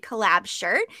Naked collab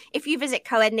shirt. If you visit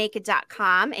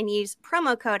coednaked.com and use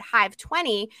promo code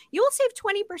HIVE20, you will save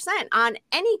 20% on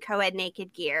any Co-ed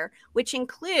Naked gear, which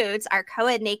includes our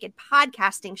Co-ed Naked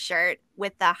podcasting shirt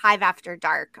with the Hive After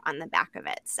Dark on the back of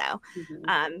it. So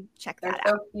check that out.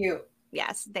 So cute.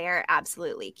 Yes, they're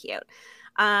absolutely cute.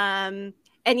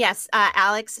 And yes,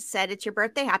 Alex said it's your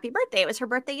birthday. Happy birthday. It was her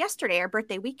birthday yesterday, our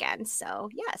birthday weekend. So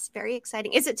yes, very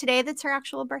exciting. Is it today that's her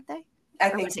actual birthday? I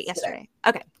think was it yesterday?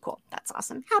 Okay, cool. That's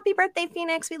awesome. Happy birthday,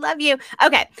 Phoenix. We love you.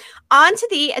 Okay, on to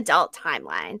the adult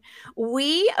timeline.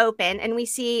 We open and we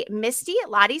see Misty at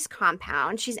Lottie's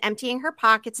compound. She's emptying her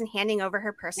pockets and handing over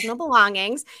her personal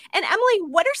belongings. And Emily,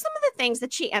 what are some of the things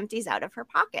that she empties out of her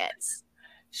pockets?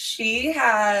 She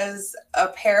has a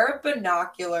pair of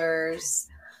binoculars,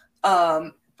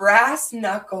 brass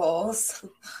knuckles,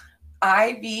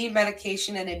 IV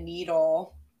medication and a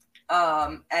needle.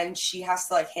 And she has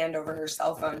to like hand over her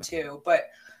cell phone too. But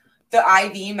the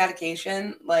IV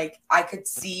medication, like I could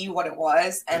see what it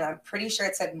was, and I'm pretty sure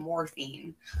it said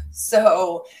morphine.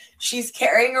 So she's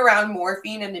carrying around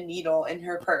morphine and a needle in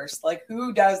her purse. Like,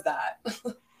 who does that?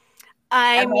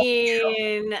 I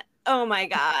mean, oh my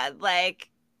God. Like,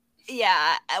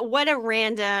 yeah, what a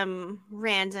random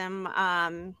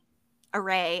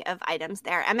array of items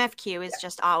there. MFQ is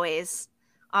just always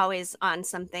on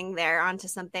something there, onto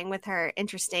something with her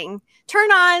interesting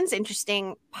turn-ons,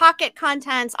 interesting pocket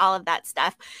contents, all of that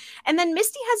stuff. And then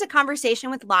Misty has a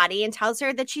conversation with Lottie and tells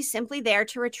her that she's simply there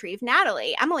to retrieve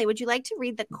Natalie. Emily, would you like to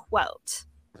read the quote?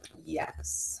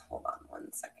 Yes. Hold on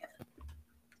one second.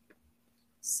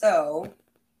 So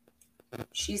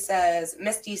Misty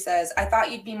says, I thought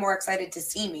you'd be more excited to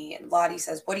see me. And Lottie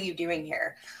says, what are you doing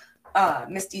here?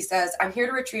 Misty says, I'm here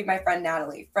to retrieve my friend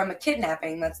Natalie from a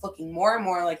kidnapping that's looking more and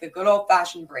more like a good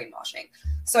old-fashioned brainwashing.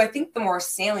 So I think the more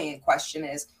salient question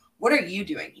is, what are you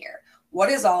doing here? What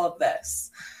is all of this?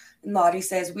 And Lottie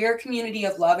says, we are a community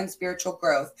of love and spiritual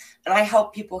growth, and I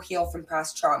help people heal from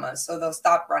past trauma so they'll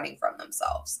stop running from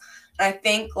themselves. And I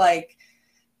think, like,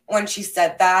 when she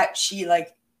said that, she,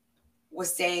 like,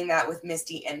 was saying that with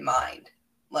Misty in mind,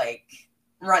 like,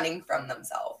 running from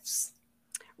themselves.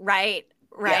 Right.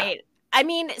 Yeah. I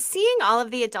mean, seeing all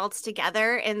of the adults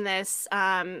together in this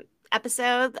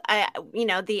episode,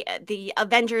 the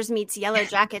Avengers meets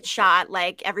Yellowjackets shot,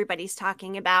 like everybody's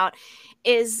talking about,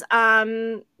 is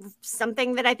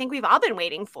something that I think we've all been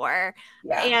waiting for.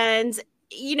 Yeah. And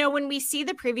when we see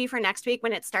the preview for next week,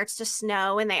 when it starts to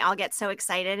snow and they all get so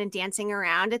excited and dancing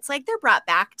around, it's like they're brought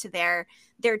back to their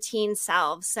teen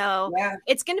selves. So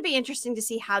It's going to be interesting to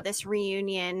see how this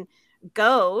reunion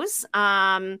goes.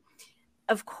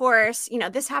 Of course,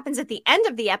 this happens at the end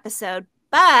of the episode,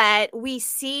 but we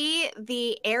see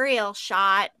the aerial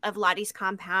shot of Lottie's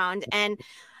compound, and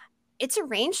it's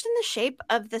arranged in the shape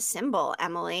of the symbol,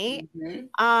 Emily.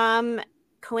 Mm-hmm.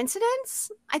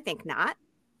 Coincidence? I think not.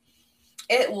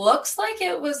 It looks like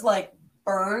it was like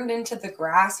burned into the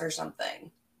grass or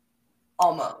something.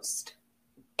 Almost.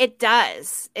 It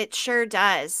does. It sure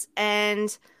does.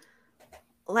 And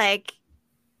like,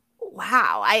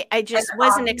 wow, I just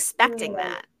wasn't expecting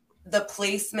that. The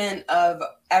placement of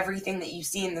everything that you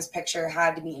see in this picture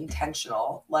had to be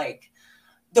intentional. Like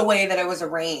the way that it was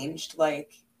arranged,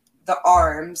 like the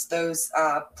arms, those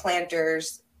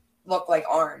planters look like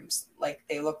arms. Like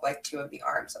they look like two of the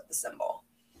arms of the symbol.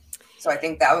 So I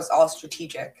think that was all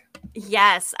strategic.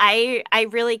 Yes, I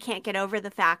really can't get over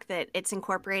the fact that it's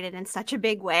incorporated in such a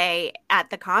big way at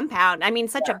the compound. I mean,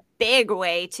 such a big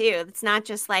way, too. It's not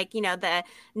just like, the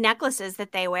necklaces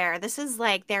that they wear. This is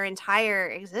like their entire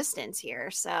existence here.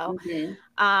 So,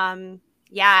 off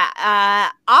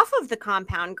of the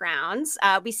compound grounds,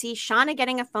 we see Shauna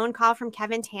getting a phone call from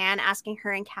Kevin Tan asking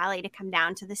her and Callie to come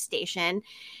down to the station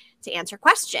to answer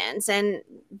questions. And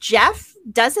Jeff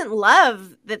doesn't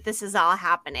love that this is all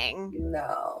happening.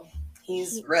 No,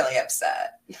 he's really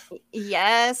upset.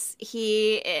 Yes,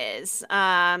 he is.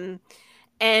 And,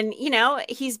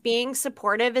 he's being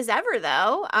supportive as ever,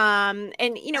 though. And,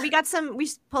 we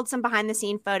pulled some behind the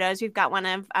scene photos. We've got one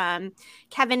of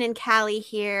Kevin and Callie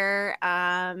here.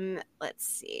 Let's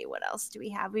see, what else do we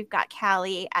have? We've got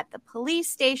Callie at the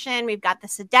police station. We've got the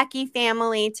Sadecki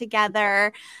family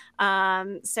together.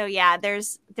 So yeah,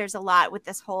 there's a lot with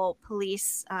this whole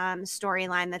police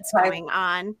storyline that's going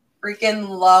on. Freaking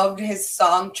loved his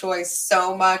song choice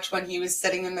so much when he was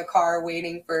sitting in the car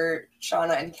waiting for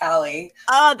Shauna and Callie.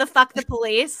 Oh, the Fuck the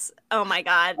Police. Oh my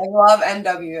God. I love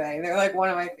NWA. They're like one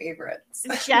of my favorites.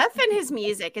 Jeff and his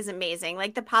music is amazing.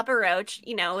 Like the Papa Roach,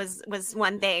 was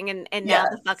one thing, and now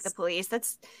the Fuck the Police.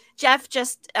 That's Jeff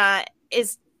just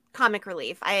is comic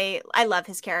relief. I love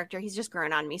his character. He's just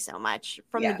grown on me so much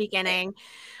from the beginning.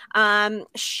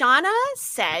 Shauna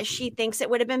says she thinks it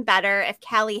would have been better if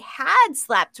Callie had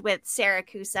slept with Sarah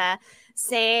Kusa,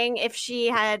 saying if she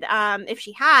had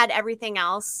everything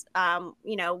else,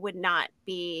 would not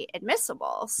be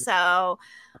admissible. So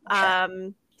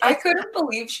I couldn't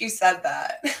believe she said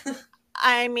that.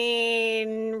 I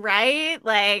mean, right?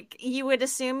 Like you would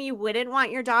assume you wouldn't want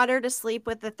your daughter to sleep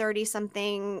with a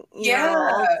 30-something year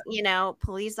old,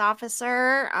 police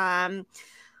officer.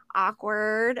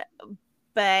 Awkward.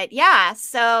 But yeah,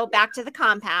 so back to the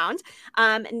compound.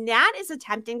 Nat is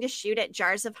attempting to shoot at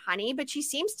jars of honey, but she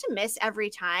seems to miss every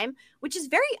time, which is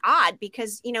very odd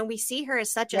because, we see her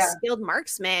as such a skilled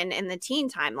marksman in the teen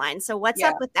timeline. So what's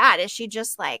up with that? Is she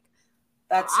just like,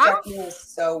 that struck me as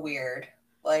so weird.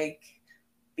 Like,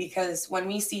 because when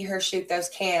we see her shoot those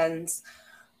cans,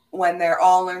 when they're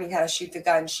all learning how to shoot the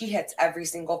gun, she hits every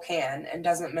single can and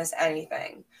doesn't miss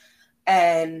anything.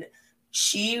 And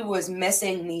she was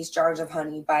missing these jars of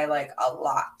honey by like a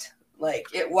lot. Like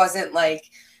it wasn't like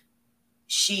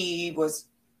she was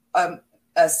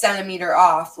a centimeter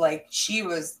off. Like she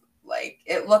was like,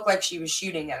 it looked like she was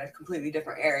shooting at a completely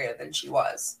different area than she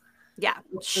was. Yeah,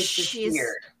 which was just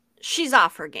weird. She's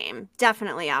off her game.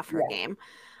 Definitely off her game.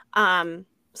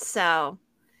 So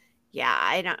yeah,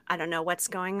 I don't know what's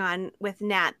going on with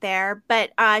Nat there,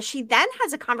 but she then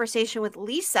has a conversation with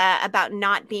Lisa about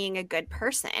not being a good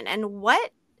person. And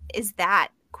what is that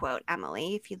quote,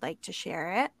 Emily, if you'd like to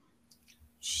share it?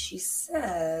 She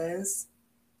says,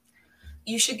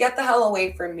 "You should get the hell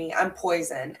away from me. I'm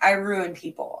poison. I ruin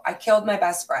people. I killed my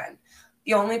best friend,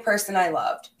 the only person I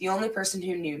loved, the only person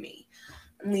who knew me."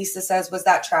 And Lisa says, "Was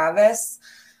that Travis?"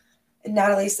 And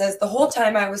Natalie says, "The whole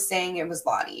time I was saying it was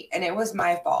Lottie, and it was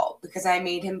my fault because I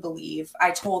made him believe. I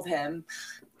told him."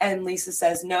 And Lisa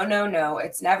says, "No, no, no.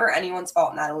 It's never anyone's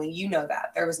fault, Natalie. You know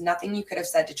that. There was nothing you could have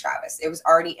said to Travis. It was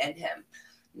already in him."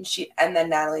 And then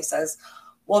Natalie says,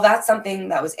 "Well, that's something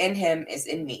that was in him is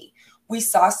in me. We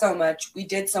saw so much. We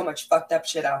did so much fucked up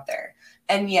shit out there.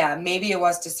 And yeah, maybe it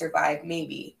was to survive,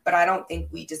 maybe, but I don't think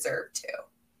we deserve to."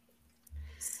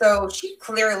 So she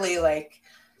clearly like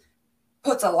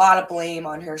puts a lot of blame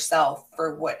on herself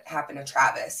for what happened to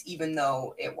Travis, even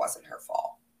though it wasn't her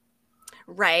fault.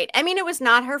 Right. I mean, it was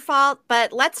not her fault,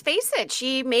 but let's face it,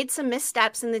 she made some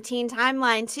missteps in the teen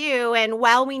timeline too. And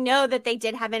while we know that they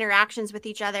did have interactions with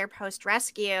each other post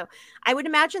rescue, I would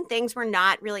imagine things were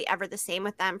not really ever the same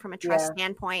with them from a trust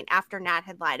standpoint after Nat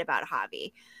had lied about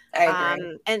Javi. I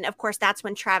agree. And of course, that's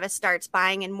when Travis starts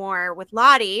buying in more with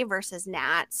Lottie versus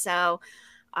Nat. So,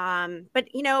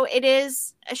 but you know, it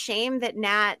is a shame that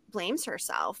Nat blames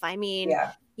herself. I mean,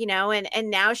 you know, and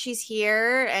now she's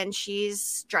here and she's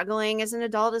struggling as an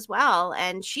adult as well.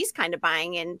 And she's kind of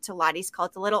buying into Lottie's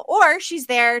cult a little, or she's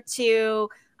there to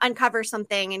uncover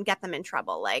something and get them in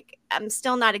trouble. Like, I'm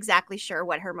still not exactly sure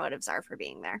what her motives are for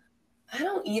being there. I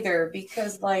don't either,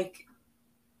 because like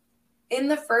in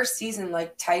the first season,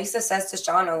 like Taissa says to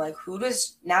Shauna, like, who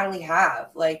does Natalie have?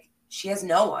 Like, she has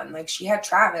no one. Like, she had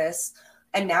Travis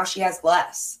and now she has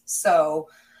less. So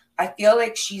I feel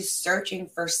like she's searching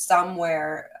for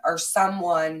somewhere or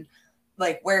someone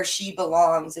like where she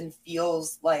belongs and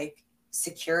feels like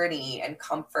security and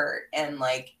comfort, and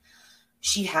like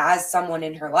she has someone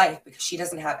in her life because she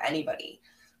doesn't have anybody.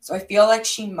 So I feel like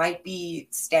she might be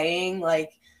staying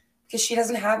like because she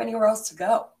doesn't have anywhere else to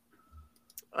go.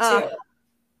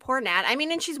 Poor Nat. I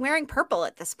mean, and she's wearing purple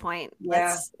at this point.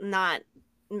 Let's not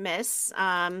miss.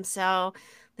 So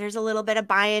there's a little bit of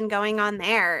buy-in going on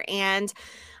there. And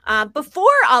before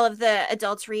all of the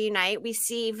adults reunite, we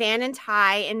see Van and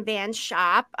Ty in Van's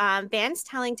shop. Van's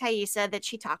telling Taissa that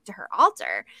she talked to her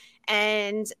alter.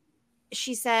 And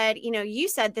she said, you know, you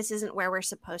said this isn't where we're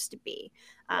supposed to be.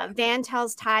 Van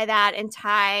tells Ty that, and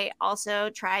Ty also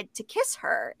tried to kiss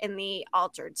her in the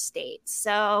altered state.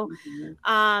 So,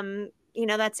 you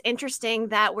know, that's interesting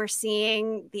that we're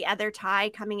seeing the other Ty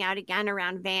coming out again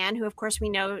around Van, who, of course, we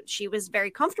know she was very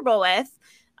comfortable with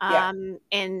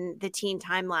in the teen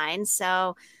timeline.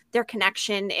 So their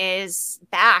connection is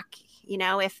back. You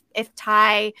know, if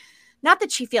Ty, not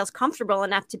that she feels comfortable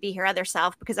enough to be her other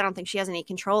self, because I don't think she has any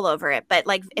control over it, but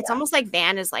like it's almost like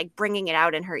Van is like bringing it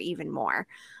out in her even more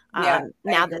now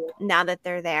that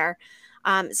they're there.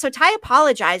 So Ty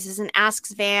apologizes and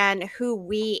asks Van who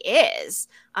we is.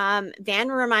 Van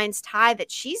reminds Ty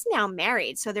that she's now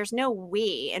married, so there's no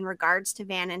we in regards to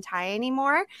Van and Ty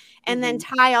anymore. And then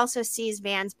Ty also sees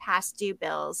Van's past due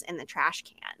bills in the trash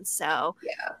can. So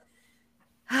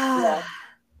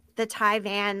the Ty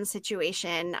Van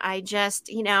situation, I just,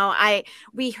 you know,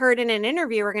 we heard in an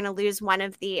interview we're going to lose one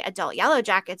of the adult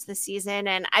Yellowjackets this season,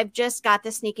 and I've just got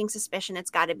the sneaking suspicion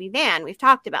it's got to be Van. We've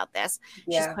talked about this.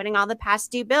 She's putting all the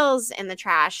past due bills in the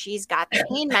trash. She's got the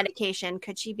pain medication.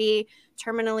 Could she be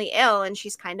terminally ill and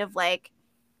she's kind of like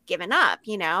given up?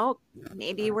 You know,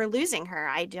 maybe we're losing her.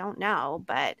 I don't know,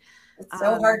 but it's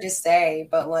so hard to say.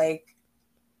 But like,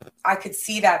 I could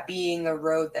see that being a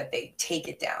road that they take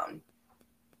it down.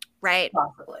 Right.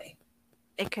 Possibly.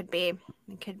 It could be.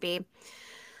 It could be.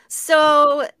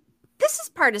 So this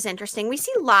part is interesting. We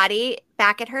see Lottie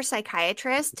back at her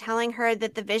psychiatrist telling her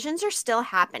that the visions are still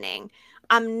happening.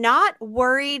 I'm not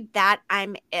worried that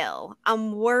I'm ill.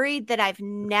 I'm worried that I've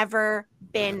never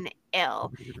been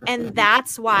ill. And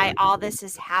that's why all this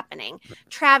is happening.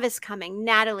 Travis coming,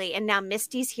 Natalie, and now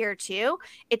Misty's here too.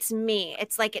 It's me.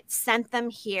 It's like it sent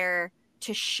them here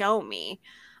to show me.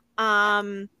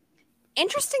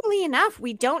 Interestingly enough,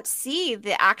 we don't see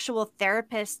the actual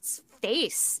therapist's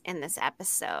face in this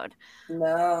episode.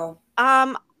 No.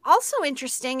 Also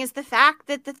interesting is the fact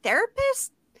that the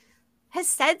therapist has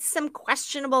said some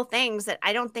questionable things that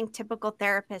I don't think typical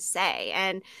therapists say.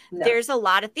 And No. there's a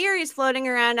lot of theories floating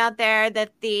around out there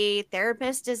that the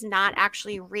therapist is not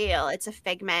actually real. It's a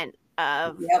figment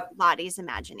of Yep. Lottie's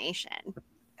imagination.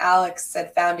 Alex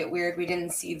said found it weird we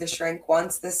didn't see the shrink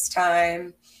once this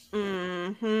time.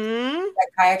 Mm-hmm.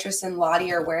 Psychiatrist and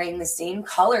Lottie are wearing the same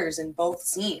colors in both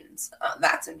scenes.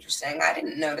 That's interesting. I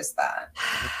didn't notice that.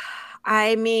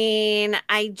 I mean,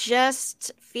 I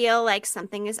just feel like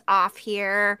something is off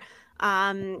here.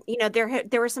 There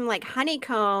were some like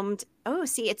honeycombed. Oh,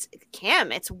 see, it's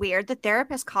Kim. It's weird. The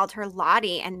therapist called her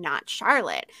Lottie and not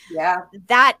Charlotte. Yeah.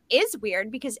 That is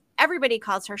weird because everybody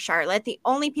calls her Charlotte. The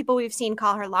only people we've seen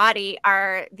call her Lottie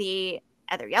are the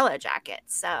other Yellowjackets.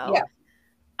 So, Yeah.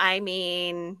 I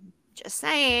mean, just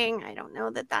saying, I don't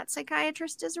know that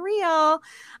psychiatrist is real.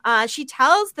 She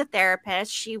tells the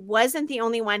therapist she wasn't the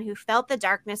only one who felt the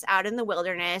darkness out in the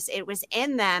wilderness. It was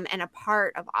in them and a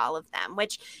part of all of them,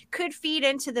 which could feed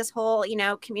into this whole,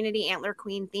 community antler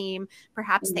queen theme.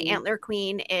 Perhaps the antler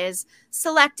queen is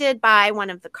selected by one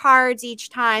of the cards each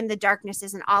time. The darkness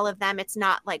isn't all of them. It's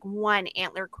not like one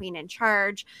antler queen in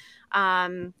charge.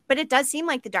 But it does seem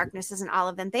like the darkness isn't all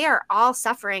of them. They are all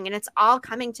suffering, and it's all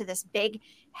coming to this big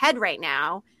head right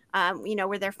now,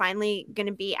 where they're finally going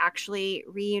to be actually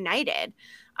reunited.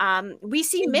 We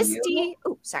see Misty.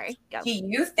 Oh, sorry. Go. Do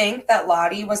you think that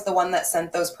Lottie was the one that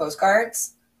sent those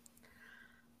postcards?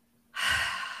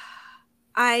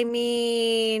 I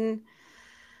mean,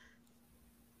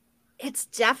 it's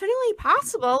definitely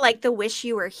possible. Like the "Wish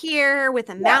You Were Here" with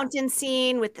a mountain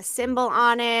scene with the symbol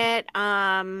on it.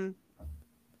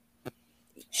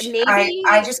 Maybe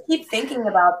I just keep thinking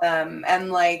about them,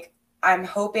 and like I'm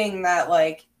hoping that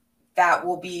like that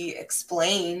will be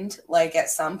explained like at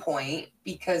some point,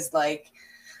 because like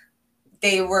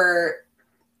they were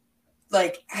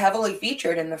like heavily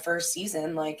featured in the first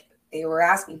season. Like they were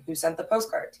asking who sent the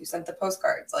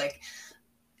postcards, like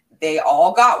they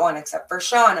all got one except for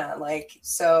Shauna, like,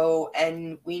 so,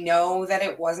 and we know that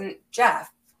it wasn't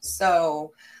Jeff,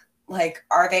 so like,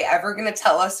 are they ever going to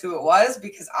tell us who it was?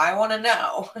 Because I want to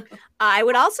know. I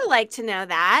would also like to know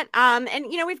that. And,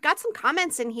 we've got some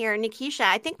comments in here. Nikisha,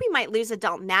 I think we might lose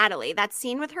adult Natalie. That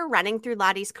scene with her running through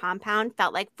Lottie's compound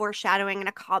felt like foreshadowing and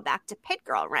a callback to Pit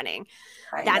Girl running.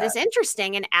 Kinda. That is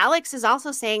interesting. And Alex is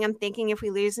also saying, I'm thinking if we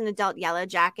lose an adult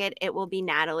Yellowjacket, it will be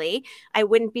Natalie. I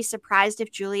wouldn't be surprised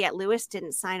if Juliette Lewis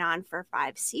didn't sign on for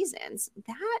 5 seasons.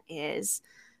 That is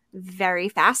very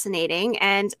fascinating.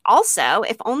 And also,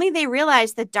 if only they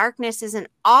realized that darkness isn't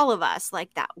all of us,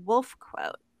 like that wolf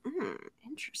quote.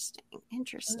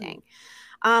 Interesting.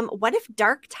 What if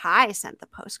Dark Ty sent the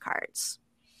postcards?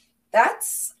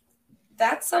 That's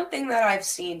something that I've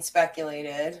seen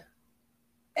speculated,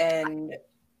 and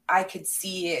I could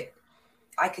see it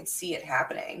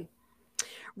happening.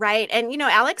 Right. And,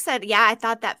 Alex said, yeah, I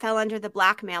thought that fell under the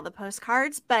blackmail, the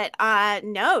postcards. But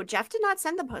no, Jeff did not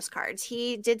send the postcards.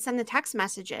 He did send the text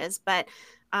messages. But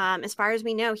as far as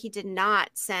we know, he did not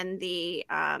send the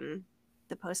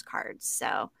postcards.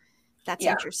 So that's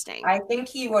interesting. I think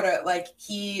he would have, like,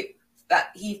 he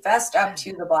fessed up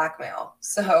to the blackmail.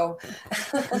 So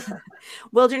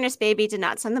Wilderness Baby did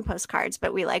not send the postcards,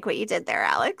 but we like what you did there,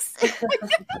 Alex.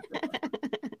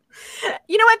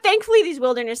 You know what? Thankfully, these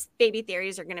Wilderness Baby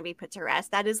theories are going to be put to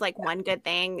rest. That is like one good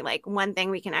thing, like one thing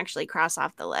we can actually cross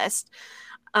off the list.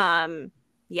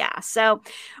 So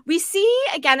we see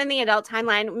again in the adult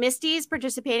timeline, Misty's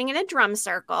participating in a drum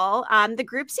circle. The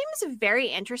group seems very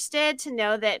interested to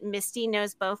know that Misty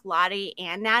knows both Lottie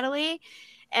and Natalie.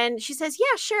 And she says,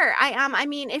 yeah, sure. I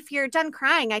mean, if you're done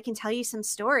crying, I can tell you some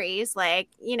stories. Like,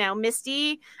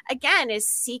 Misty, again, is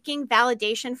seeking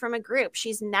validation from a group.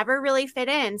 She's never really fit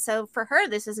in. So for her,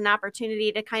 this is an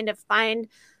opportunity to kind of find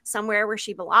somewhere where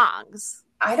she belongs.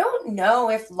 I don't know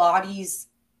if Lottie's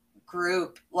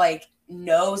group, like,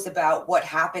 knows about what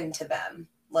happened to them.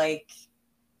 Like,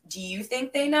 do you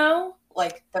think they know?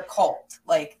 Like, the cult,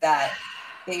 like, that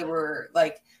they were,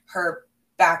 like, her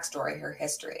backstory, her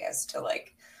history as to,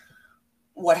 like,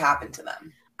 what happened to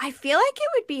them. I feel like it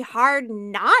would be hard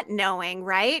not knowing,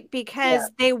 right? Because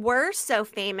they were so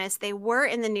famous. They were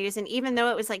in the news. And even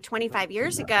though it was like 25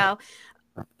 years ago,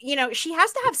 she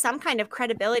has to have some kind of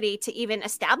credibility to even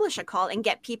establish a cult and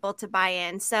get people to buy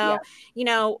in. So,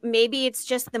 maybe it's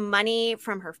just the money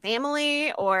from her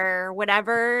family or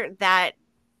whatever that,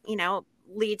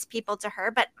 leads people to her.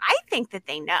 But I think that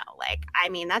they know. Like, I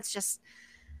mean, that's just,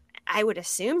 I would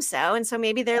assume so. And so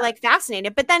maybe they're like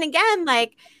fascinated. But then again,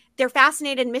 like, they're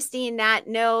fascinated. Misty and Nat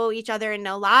know each other and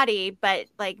know Lottie, but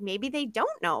like maybe they don't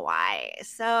know why.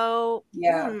 So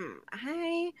Yeah.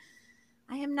 I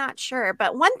am not sure.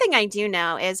 But one thing I do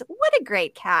know is what a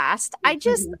great cast. I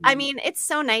mean, it's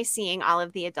so nice seeing all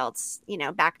of the adults,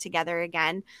 back together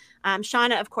again.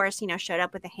 Shauna, of course, showed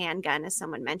up with a handgun, as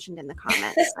someone mentioned in the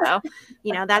comments. So,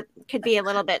 that could be a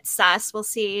little bit sus. We'll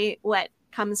see what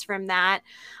comes from that.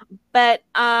 But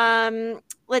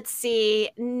let's see.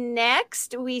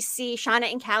 Next, we see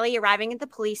Shauna and Callie arriving at the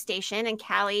police station, and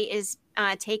Callie is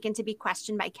taken to be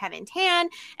questioned by Kevin Tan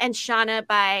and Shauna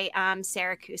by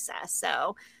Sarah Kusa.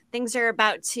 So things are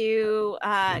about to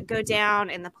go down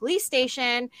in the police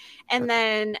station. And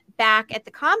then back at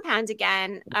the compound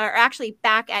again, or actually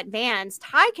back at Van's,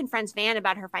 Ty confronts Van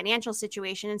about her financial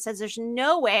situation and says there's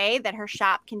no way that her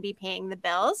shop can be paying the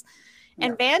bills.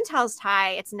 And Van tells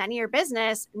Ty, it's none of your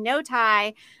business. No,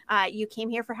 Ty, you came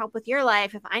here for help with your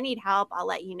life. If I need help, I'll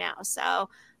let you know. So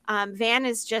Van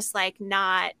is just like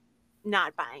not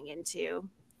buying into,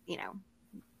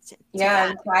 Yeah,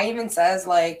 and Ty even says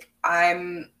like,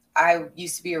 I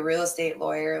used to be a real estate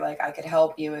lawyer. Like, I could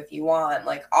help you if you want,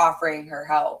 like offering her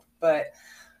help. But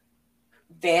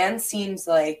Van seems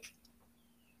like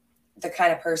the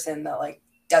kind of person that like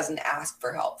doesn't ask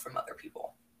for help from other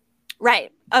people.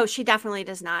 Right. Oh, she definitely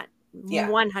does not. Yeah.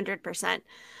 100%.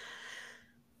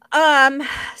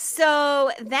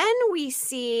 So then we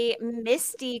see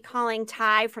Misty calling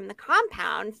Ty from the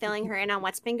compound, filling her in on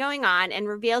what's been going on, and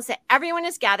reveals that everyone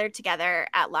is gathered together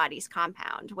at Lottie's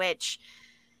compound, which,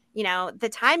 the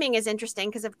timing is interesting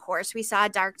because, of course, we saw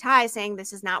Dark Ty saying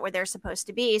this is not where they're supposed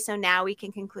to be. So now we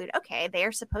can conclude, okay, they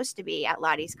are supposed to be at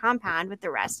Lottie's compound with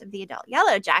the rest of the adult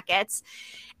Yellowjackets.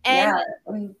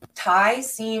 And Ty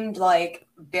seemed like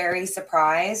very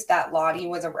surprised that Lottie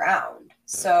was around.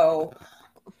 So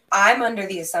I'm under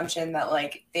the assumption that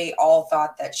like they all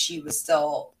thought that she was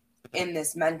still in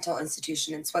this mental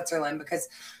institution in Switzerland, because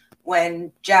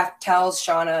when Jeff tells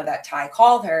Shauna that Ty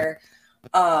called her,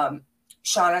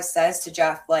 Shauna says to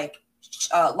Jeff, like,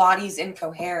 Lottie's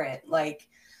incoherent. Like,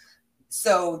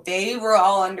 so they were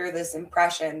all under this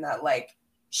impression that like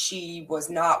she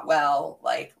was not well,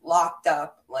 like locked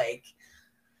up, like,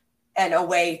 and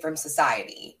away from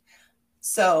society.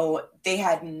 So they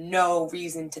had no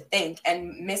reason to think.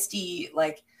 And Misty,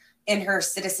 like in her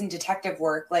citizen detective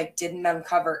work, like didn't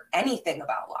uncover anything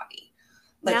about Lottie.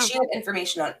 Like she had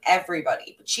information on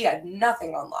everybody, but she had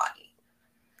nothing on Lottie.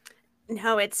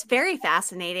 No, it's very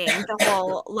fascinating, the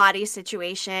whole Lottie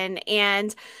situation.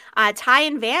 And Ty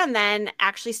and Van then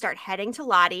actually start heading to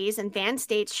Lottie's, and Van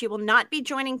states she will not be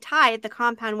joining Ty at the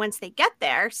compound once they get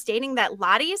there, stating that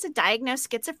Lottie is a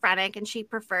diagnosed schizophrenic and she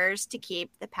prefers to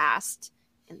keep the past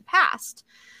in the past.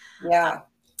 Yeah.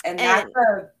 And that's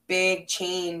a big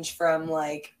change from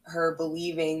like her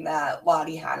believing that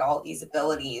Lottie had all these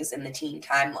abilities in the teen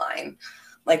timeline.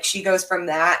 Like she goes from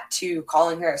that to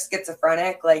calling her a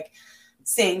schizophrenic, like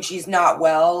saying she's not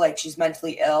well, like she's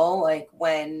mentally ill, like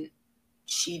when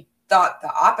she thought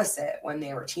the opposite when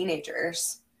they were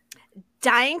teenagers.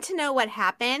 Dying to know what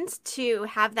happened to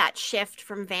have that shift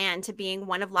from Van to being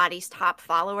one of Lottie's top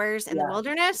followers in the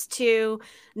wilderness to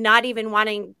not even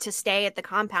wanting to stay at the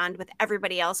compound with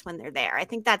everybody else when they're there. I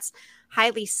think that's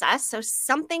highly sus. So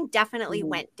something definitely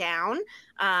went down.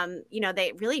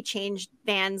 They really changed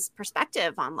Van's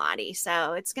perspective on Lottie.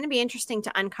 So it's going to be interesting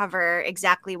to uncover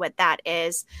exactly what that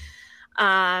is.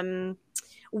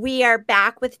 We are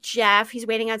back with Jeff. He's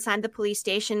waiting outside the police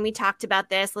station. We talked about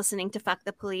this, listening to Fuck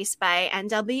the Police by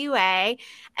NWA.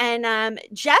 And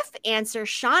Jeff answers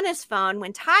Shauna's phone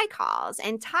when Ty calls.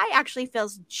 And Ty actually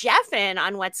fills Jeff in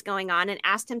on what's going on and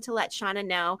asked him to let Shauna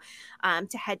know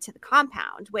to head to the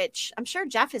compound, which I'm sure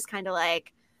Jeff is kind of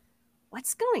like,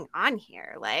 what's going on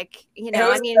here? Like, it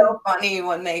was so funny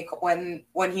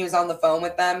when he was on the phone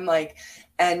with them, like,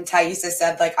 and Thaisa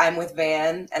said, like, I'm with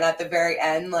Van. And at the very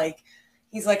end, like,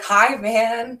 he's like, hi,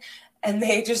 Van. And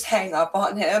they just hang up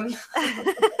on him.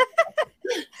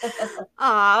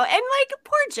 Oh, and like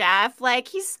poor Jeff, like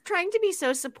he's trying to be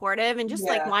so supportive and just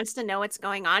like wants to know what's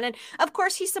going on. And of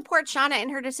course he supports Shauna in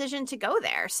her decision to go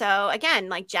there. So again,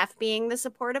 like Jeff being the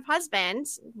supportive husband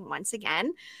once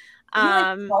again. He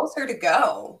like, tells her to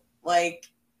go. Like,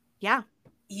 yeah.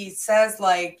 He says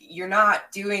like, you're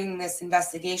not doing this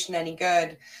investigation any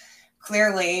good.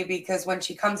 Clearly, because when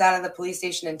she comes out of the police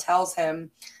station and tells him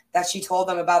that she told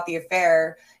them about the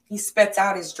affair, he spits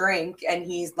out his drink and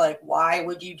he's like, why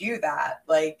would you do that?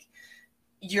 Like,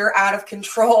 you're out of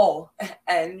control.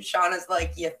 And Shauna's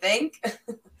like, you think?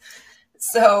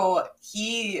 So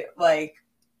he like,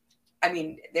 I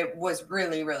mean, it was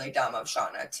really, really dumb of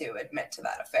Shauna to admit to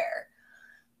that affair.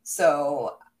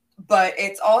 So, but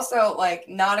it's also like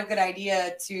not a good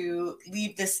idea to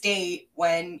leave the state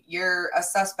when you're a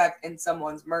suspect in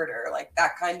someone's murder. Like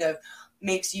that kind of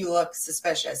makes you look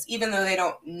suspicious, even though they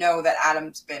don't know that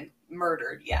Adam's been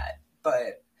murdered yet,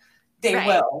 but they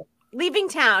will. Leaving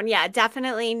town, yeah,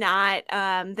 definitely not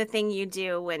the thing you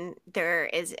do when there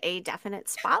is a definite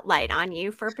spotlight on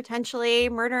you for potentially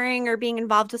murdering or being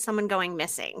involved with someone going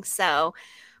missing. So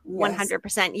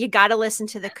 100%, you got to listen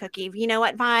to the cookie. You know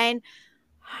what, Vine?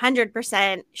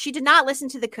 100%. She did not listen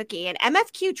to the cookie, and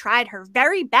MFQ tried her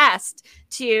very best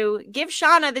to give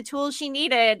Shauna the tools she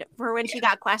needed for when she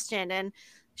got questioned, and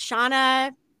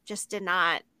Shauna just did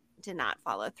not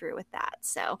follow through with that.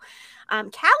 So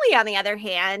Callie, on the other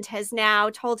hand, has now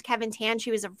told Kevin Tan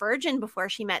she was a virgin before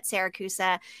she met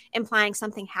Saracusa, implying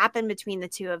something happened between the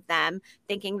two of them,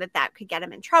 thinking that could get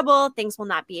him in trouble. Things will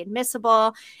not be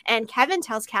admissible. And Kevin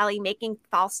tells Callie making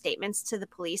false statements to the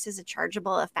police is a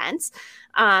chargeable offense.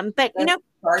 But, you know,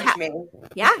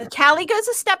 Callie goes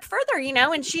a step further, you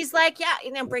know, and she's like, yeah,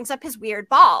 you know, brings up his weird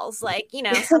balls, like, you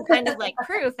know, some kind of like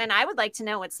proof. And I would like to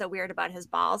know what's so weird about his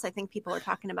balls. I think people are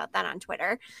talking about that on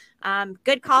Twitter.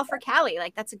 Good call for Callie.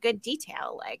 Like, that's a good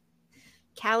detail. Like,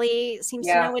 Callie seems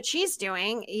to know what she's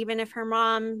doing, even if her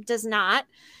mom does not.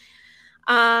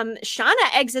 Shauna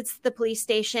exits the police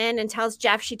station and tells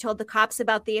Jeff she told the cops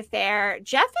about the affair.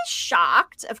 Jeff is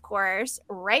shocked, of course,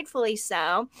 rightfully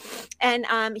so. And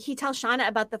he tells Shauna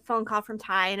about the phone call from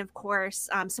Ty and, of course,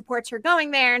 supports her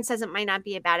going there and says it might not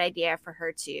be a bad idea for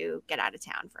her to get out of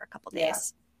town for a couple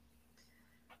days.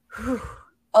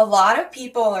 A lot of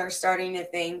people are starting to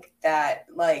think that,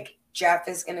 like, Jeff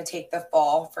is going to take the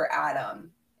fall for Adam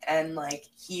and, like,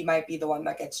 he might be the one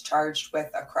that gets charged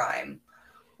with a crime,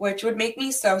 which would make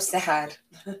me so sad.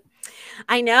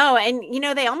 I know. And, you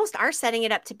know, they almost are setting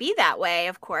it up to be that way,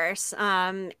 of course.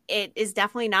 It is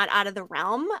definitely not out of the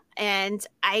realm. And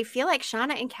I feel like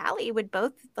Shauna and Callie would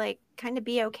both, like, kind of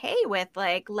be okay with,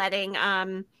 like, letting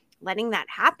that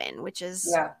happen, which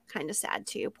is kind of sad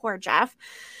too. Poor Jeff.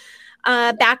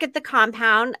 Back at the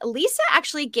compound, Lisa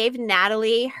actually gave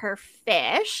Natalie her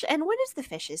fish. And what is the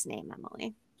fish's name,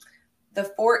 Emily?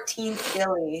 The 14th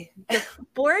Gilly. The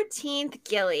 14th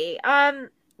Gilly.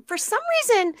 For some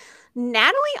reason,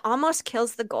 Natalie almost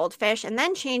kills the goldfish and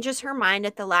then changes her mind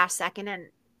at the last second and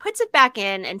puts it back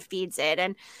in and feeds it.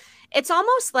 And it's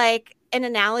almost like an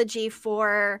analogy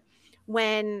for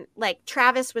when, like,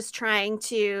 Travis was trying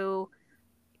to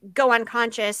go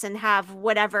unconscious and have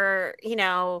whatever, you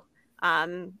know,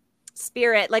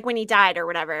 spirit, like when he died or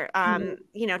whatever,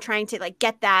 you know, trying to, like,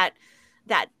 get that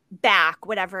back,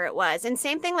 whatever it was. And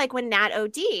same thing like when Nat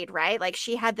OD'd, right? Like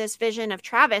she had this vision of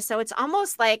Travis. So it's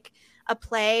almost like a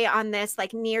play on this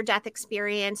like near-death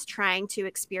experience, trying to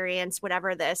experience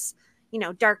whatever this, you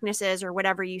know, darkness is or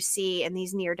whatever you see in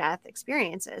these near-death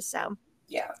experiences. So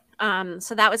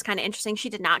so that was kind of interesting. She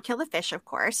did not kill the fish, of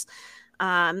course.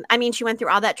 I mean, she went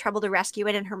through all that trouble to rescue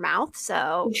it in her mouth.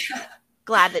 So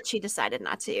glad that she decided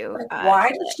not to. Why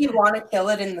did she want to kill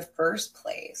it in the first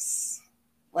place?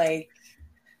 Like,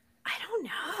 I don't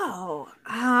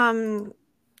know.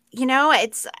 You know,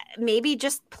 it's maybe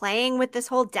just playing with this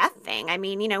whole death thing. I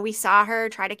mean, you know, we saw her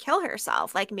try to kill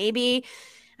herself. Like maybe,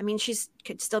 I mean,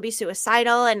 could still be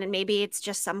suicidal, and maybe it's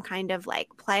just some kind of like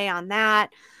play on that.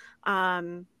 So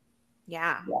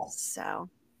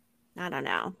I don't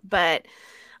know. But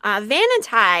Van and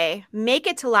Ty make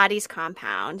it to Lottie's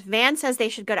compound. Van says they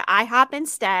should go to IHOP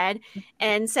instead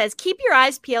and says, keep your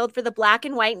eyes peeled for the black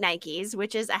and white Nikes,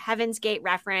 which is a Heaven's Gate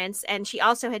reference. And she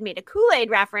also had made a Kool-Aid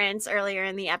reference earlier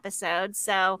in the episode.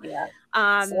 So, so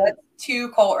that's two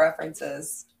cult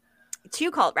references.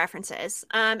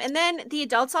 And then the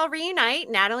adults all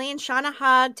reunite. Natalie and Shauna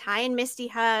hug. Ty and Misty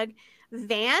hug.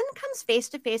 Van comes face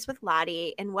to face with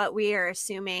Lottie in what we are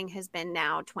assuming has been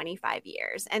now 25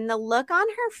 years. And the look on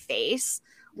her face,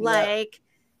 like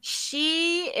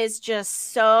she is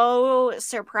just so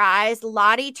surprised.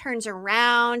 Lottie turns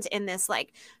around in this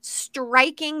like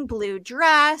striking blue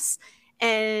dress.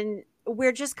 And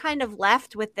we're just kind of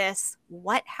left with this,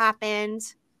 what happened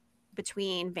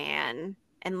between Van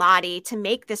and Lottie to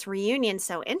make this reunion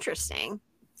so interesting?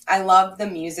 I love the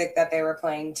music that they were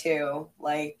playing too.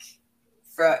 Like,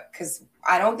 because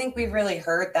I don't think we've really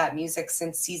heard that music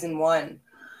since season 1,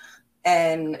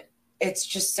 and it's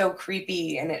just so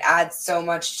creepy and it adds so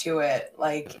much to it.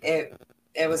 Like it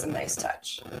was a nice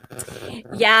touch.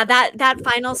 Yeah, that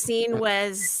final scene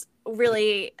was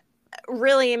really,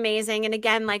 really amazing. And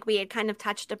again, like we had kind of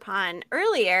touched upon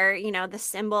earlier, you know, the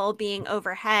symbol being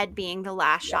overhead being the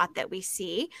last shot that we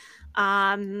see,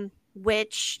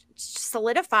 which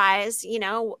solidifies,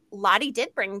 Lottie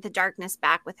did bring the darkness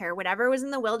back with her. Whatever was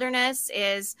in the wilderness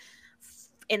is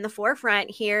in the forefront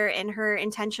here in her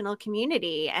intentional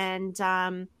community. And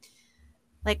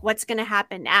like, what's going to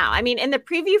happen now? I mean, in the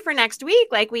preview for next week,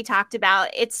 like we talked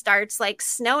about, it starts like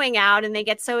snowing out and they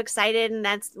get so excited. And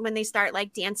that's when they start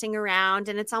like dancing around.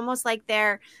 And it's almost like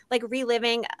they're like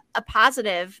reliving a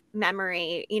positive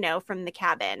memory, from the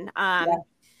cabin.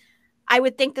 I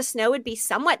would think the snow would be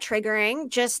somewhat triggering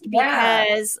just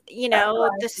because,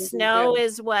 the snow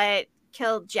is what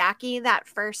killed Jackie that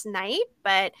first night.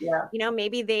 But,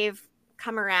 maybe they've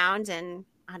come around and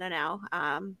I don't know.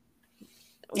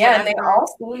 Yeah, and they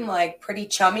all seem like pretty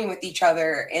chummy with each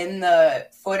other in the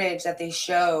footage that they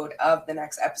showed of the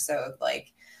next episode.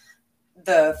 Like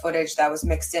the footage that was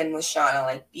mixed in with Shauna,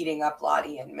 like beating up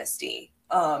Lottie and Misty.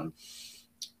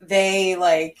 They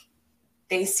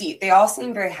all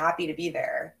seem very happy to be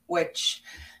there, which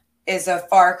is a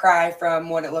far cry from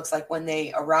what it looks like when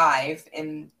they arrive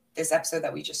in this episode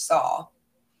that we just saw.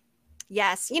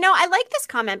 Yes. I like this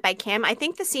comment by Kim. I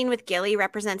think the scene with Gilly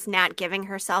represents Nat giving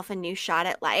herself a new shot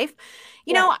at life.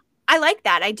 You know, I like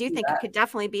that. I do think it could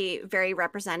definitely be very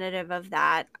representative of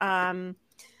that.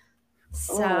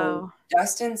 Ooh,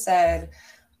 Dustin said,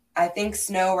 I think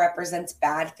snow represents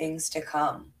bad things to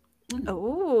come.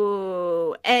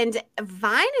 Oh, and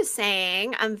Vine is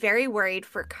saying, I'm very worried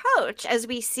for Coach. As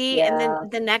we see in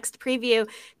the next preview,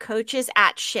 Coach is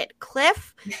at Shit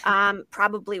Cliff,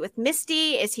 probably with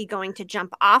Misty. Is he going to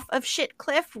jump off of Shit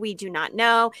Cliff? We do not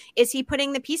know. Is he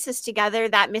putting the pieces together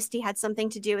that Misty had something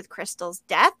to do with Crystal's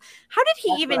death? How did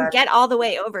he even get all the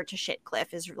way over to Shit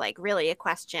Cliff is like really a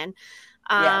question.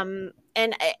 And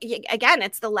again,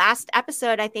 it's the last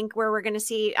episode, I think, where we're going to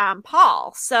see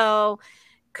Paul. So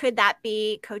could that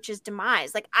be Coach's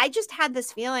demise? Like, I just had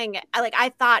this feeling, like,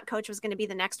 I thought Coach was going to be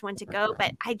the next one to go,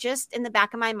 but I just, in the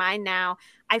back of my mind now,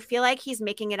 I feel like he's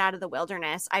making it out of the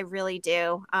wilderness. I really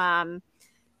do. Vine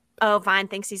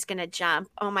thinks he's going to jump.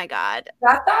 Oh my God.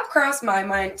 That thought crossed my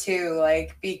mind too,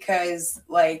 like, because,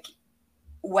 like,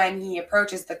 when he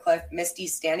approaches the cliff,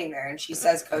 Misty's standing there and she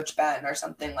says Coach Ben or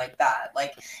something like that,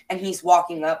 like, and he's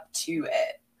walking up to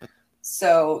it.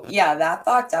 So yeah, that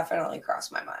thought definitely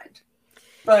crossed my mind.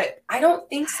 But I don't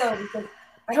think so because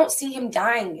I don't see him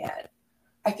dying yet.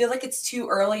 I feel like it's too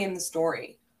early in the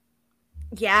story.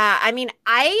 Yeah, I mean,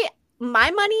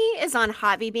 my money is on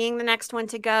Javi being the next one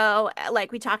to go.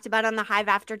 Like we talked about on the Hive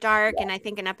After Dark, and I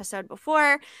think an episode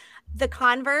before, the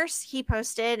Converse he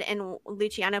posted and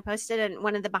Luciano posted in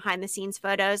one of the behind the scenes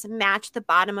photos match the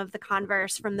bottom of the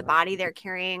Converse from the body they're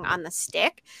carrying on the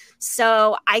stick.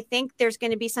 So I think there's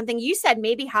going to be something. You said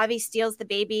maybe Javi steals the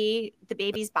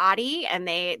baby's body, and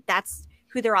that's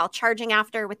who they're all charging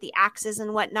after with the axes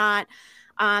and whatnot.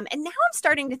 And now I'm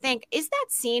starting to think, is that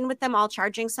scene with them all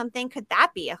charging something? Could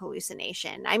that be a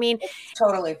hallucination? I mean, it's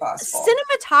totally possible.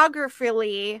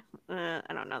 Cinematographically, I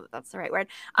don't know that that's the right word.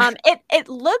 It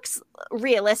looks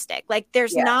realistic. Like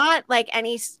there's not like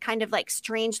any kind of like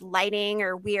strange lighting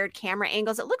or weird camera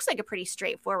angles. It looks like a pretty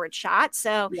straightforward shot.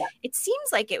 So it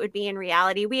seems like it would be in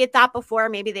reality. We had thought before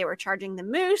maybe they were charging the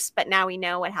moose, but now we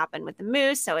know what happened with the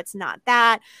moose. So it's not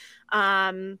that.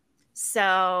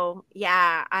 So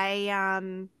yeah,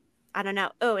 I don't know.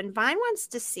 Oh, and Vine wants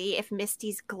to see if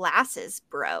Misty's glasses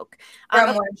broke.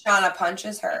 From when Shauna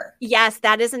punches her. Yes,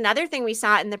 that is another thing we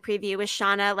saw in the preview was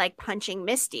Shauna like punching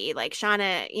Misty. Like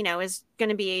Shauna, is going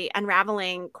to be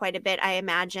unraveling quite a bit, I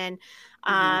imagine.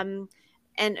 And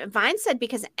Vine said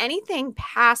because anything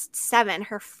past 7,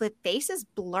 her face is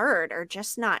blurred or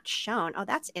just not shown. Oh,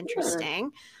 that's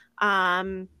interesting.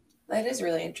 That is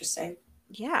really interesting.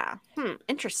 Yeah.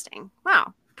 Interesting.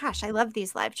 Wow. Gosh, I love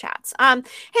these live chats.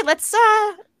 Hey, let's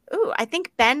I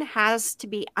think Ben has to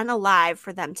be unalive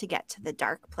for them to get to the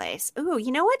dark place. Ooh,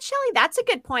 you know what, Shelly? That's a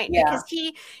good point because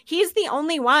he's the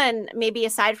only one, maybe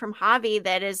aside from Javi,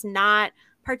 that is not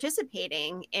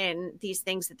participating in these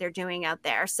things that they're doing out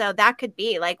there. So that could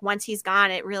be like once he's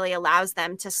gone, it really allows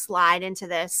them to slide into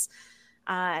this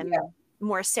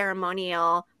more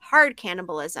ceremonial hard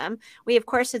cannibalism. We of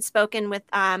course had spoken with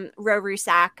Ro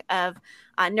Rusak of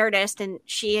Nerdist, and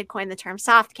she had coined the term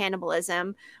soft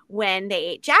cannibalism when they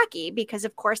ate Jackie, because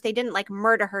of course they didn't like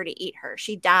murder her to eat her.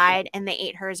 She died and they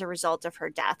ate her as a result of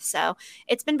her death. So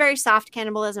it's been very soft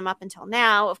cannibalism up until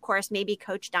now. Of course, maybe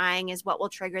Coach dying is what will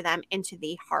trigger them into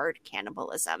the hard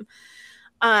cannibalism.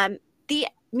 The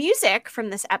music from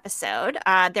this episode,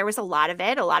 there was a lot of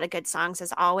it, a lot of good songs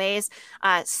as always.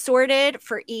 Sorted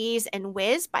for Ease and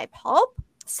Whiz by Pulp,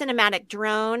 Cinematic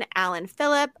Drone, Alan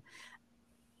Phillip,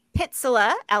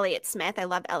 Pitzela, Elliott Smith. I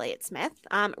love Elliott Smith.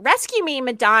 Rescue Me,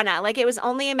 Madonna. Like, it was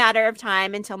only a matter of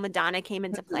time until Madonna came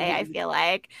into play, I feel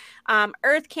like.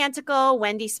 Earth Canticle,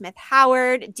 Wendy Smith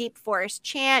Howard. Deep Forest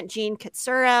Chant, Gene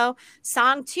Katsuro.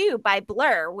 Song 2 by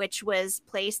Blur, which was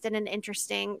placed in an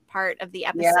interesting part of the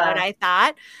episode, I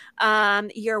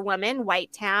thought. Your Woman,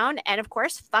 White Town. And of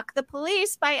course, Fuck the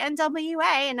Police by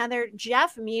NWA, another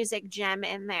Jeff music gem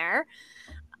in there.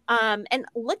 And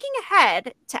looking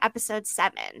ahead to episode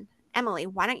 7, Emily,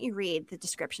 why don't you read the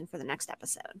description for the next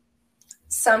episode?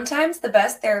 Sometimes the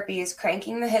best therapy is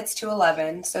cranking the hits to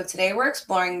 11. So today we're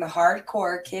exploring the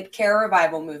hardcore kid care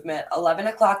revival movement, 11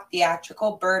 o'clock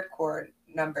theatrical bird chord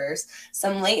numbers,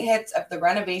 some late hits of the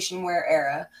renovation wear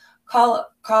era. Call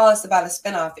us about a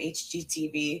spinoff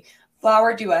HGTV,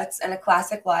 flower duets, and a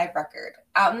classic live record.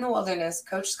 Out in the wilderness,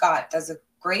 Coach Scott does a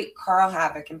great Carl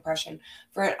Havoc impression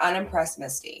for an unimpressed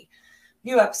Misty.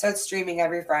 New episodes streaming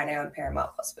every Friday on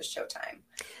Paramount Plus with Showtime.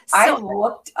 So, I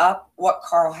looked up what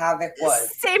Carl Havoc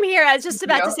was. Same here. I was just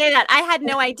about to say that. I had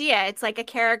no idea. It's like a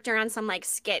character on some like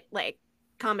skit, like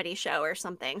comedy show or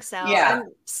something. So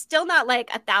I'm still not like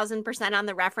 1,000% on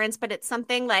the reference, but it's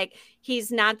something like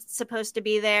he's not supposed to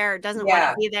be there or doesn't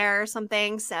want to be there or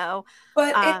something. So, but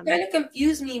it kind of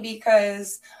confused me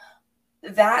because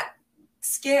that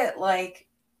skit like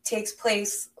takes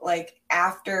place like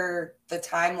after the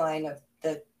timeline of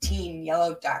the teen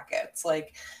Yellowjackets.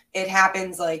 Like it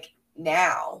happens like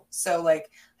now. So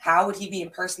like how would he be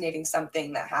impersonating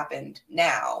something that happened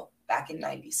now back in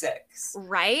 96?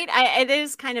 Right. It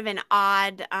is kind of an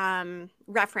odd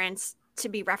reference to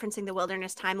be referencing the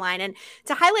wilderness timeline. And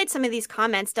to highlight some of these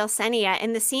comments, Delsenia,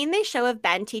 in the scene they show of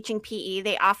Ben teaching PE,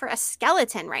 they offer a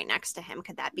skeleton right next to him.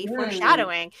 Could that be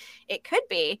foreshadowing? It could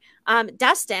be.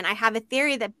 Dustin, I have a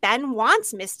theory that Ben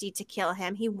wants Misty to kill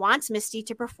him. He wants Misty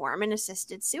to perform an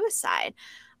assisted suicide.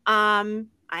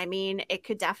 I mean, it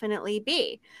could definitely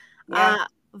be.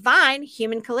 Vine,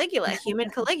 human Caligula.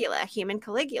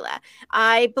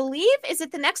 I believe, is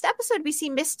it the next episode we see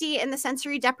Misty in the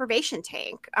sensory deprivation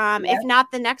tank? If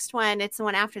not the next one, it's the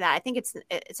one after that. I think it's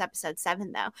episode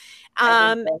 7 though.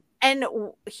 And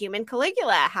human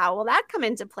Caligula, how will that come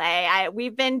into play?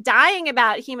 We've been dying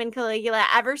about human Caligula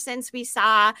ever since we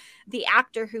saw the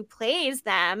actor who plays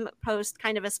them post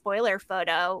kind of a spoiler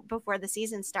photo before the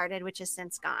season started, which has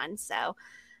since gone. So,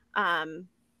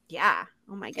 yeah.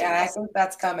 Oh my goodness. Yeah, I think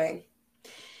that's coming.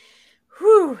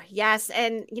 Whew, yes.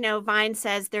 And, you know, Vine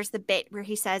says there's the bit where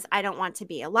he says, I don't want to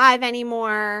be alive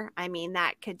anymore. I mean,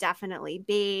 that could definitely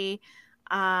be.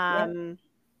 And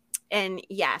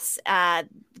yes,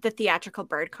 the theatrical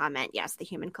bird comment. Yes, the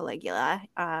human Caligula.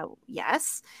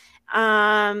 Yes.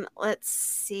 Let's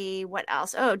see what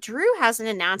else. Oh, Drew has an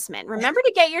announcement. Remember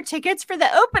to get your tickets for the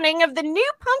opening of the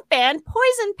new punk band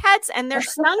Poison Pets and their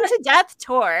Sung to Death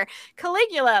tour.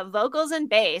 Caligula, vocals and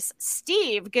bass.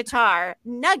 Steve, guitar.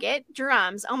 Nugget,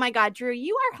 drums. Oh my God, Drew,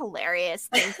 you are hilarious.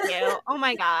 Thank you. Oh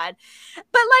my God.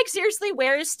 But like, seriously,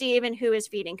 where is Steve and who is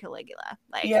feeding Caligula?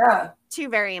 Like, two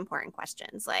very important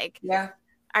questions. Like,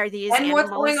 are these and animals?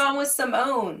 What's going on with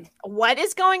Simone? What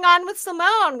is going on with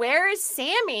Simone? Where is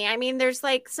Sammy? I mean, there's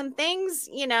like some things,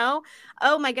 you know.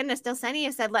 Oh my goodness,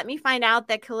 Delsenia said, let me find out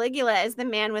that Caligula is the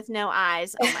man with no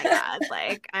eyes. Oh my God.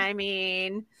 Like, I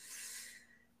mean,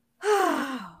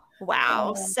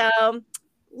 wow. So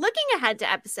looking ahead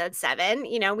to episode 7,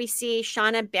 you know, we see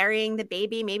Shauna burying the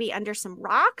baby maybe under some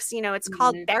rocks. You know, it's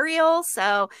called Burial.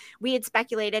 So we had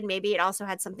speculated maybe it also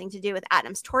had something to do with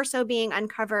Adam's torso being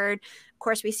uncovered. Of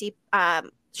course, we see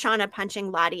Shauna punching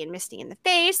Lottie and Misty in the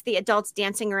face, the adults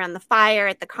dancing around the fire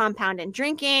at the compound and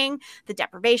drinking, the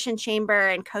deprivation chamber,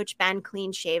 and Coach Ben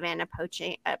clean shaven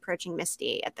approaching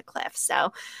Misty at the cliff.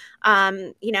 So,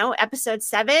 you know, episode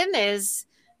 7 is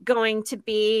going to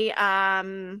be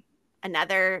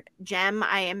another gem,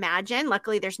 I imagine.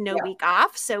 Luckily, there's no week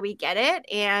off, so we get it.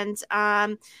 And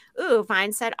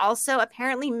Vine said also,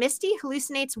 apparently Misty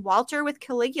hallucinates Walter with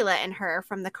Caligula in her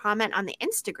from the comment on the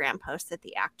Instagram post that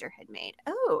the actor had made.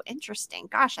 Oh, interesting.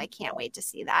 Gosh, I can't wait to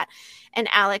see that. And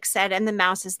Alex said, and the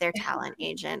mouse is their talent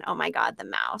agent. Oh my God, the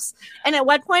mouse. And at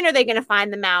what point are they going to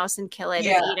find the mouse and kill it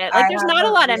and eat it? Like, there's not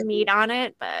a lot of meat on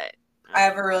it, but I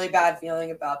have a really bad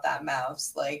feeling about that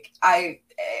mouse. Like,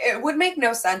 it would make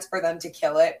no sense for them to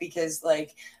kill it because,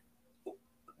 like,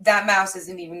 that mouse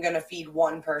isn't even going to feed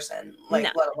one person, like,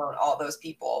 let alone all those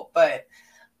people. But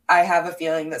I have a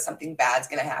feeling that something bad's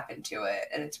going to happen to it,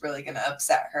 and it's really going to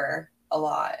upset her a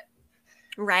lot.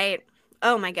 Right.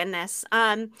 Oh my goodness.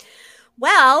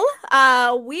 Well,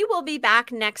 we will be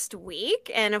back next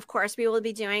week. And of course, we will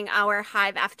be doing our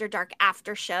Hive After Dark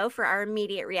after show for our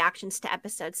immediate reactions to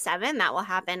episode 7. That will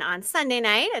happen on Sunday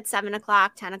night at 7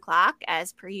 o'clock, 10 o'clock,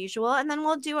 as per usual. And then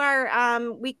we'll do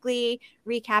our weekly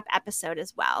recap episode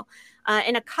as well.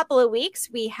 In a couple of weeks,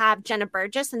 we have Jenna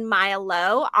Burgess and Maya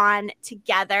Lowe on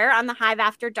together on the Hive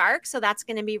After Dark. So that's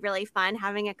going to be really fun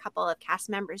having a couple of cast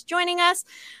members joining us.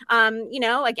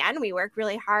 Again, we work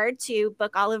really hard to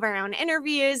book all of our own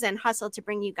interviews and hustle to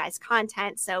bring you guys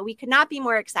content. So we could not be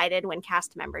more excited when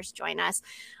cast members join us.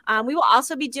 We will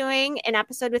also be doing an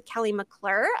episode with Kelly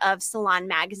McClure of Salon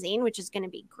Magazine, which is going to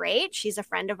be great. She's a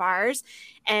friend of ours,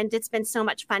 and it's been so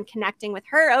much fun connecting with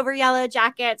her over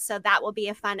Yellowjackets. So that will be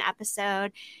a fun episode.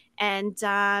 And, we've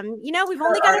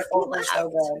only got a few left.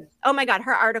 So oh my God,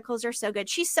 her articles are so good.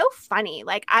 She's so funny.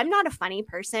 Like, I'm not a funny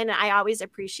person. I always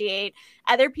appreciate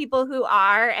other people who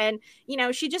are. And,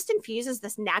 she just infuses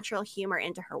this natural humor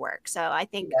into her work. So I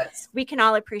think we can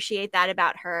all appreciate that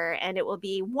about her. And it will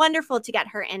be wonderful to get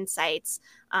her insights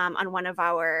on one of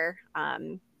our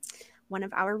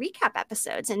recap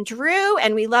episodes. And Drew,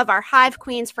 and we love our Hive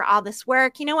Queens for all this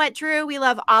work. You know what, Drew? We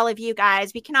love all of you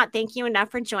guys. We cannot thank you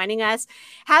enough for joining us.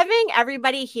 Having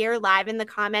everybody here live in the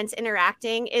comments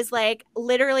interacting is like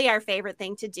literally our favorite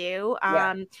thing to do.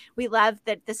 We love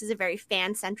that this is a very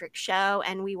fan-centric show,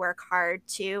 and we work hard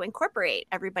to incorporate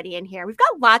everybody in here. We've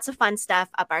got lots of fun stuff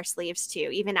up our sleeves too,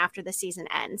 even after the season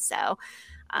ends. So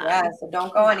so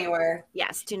don't go anywhere.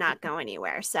 Yes, do not go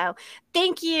anywhere. So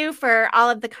thank you for all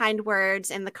of the kind words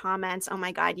in the comments. Oh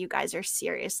my God, you guys are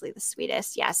seriously the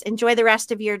sweetest. Yes, enjoy the rest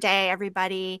of your day,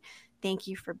 everybody. Thank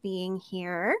you for being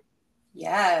here.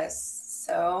 Yes.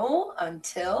 So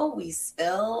until we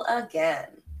spill again.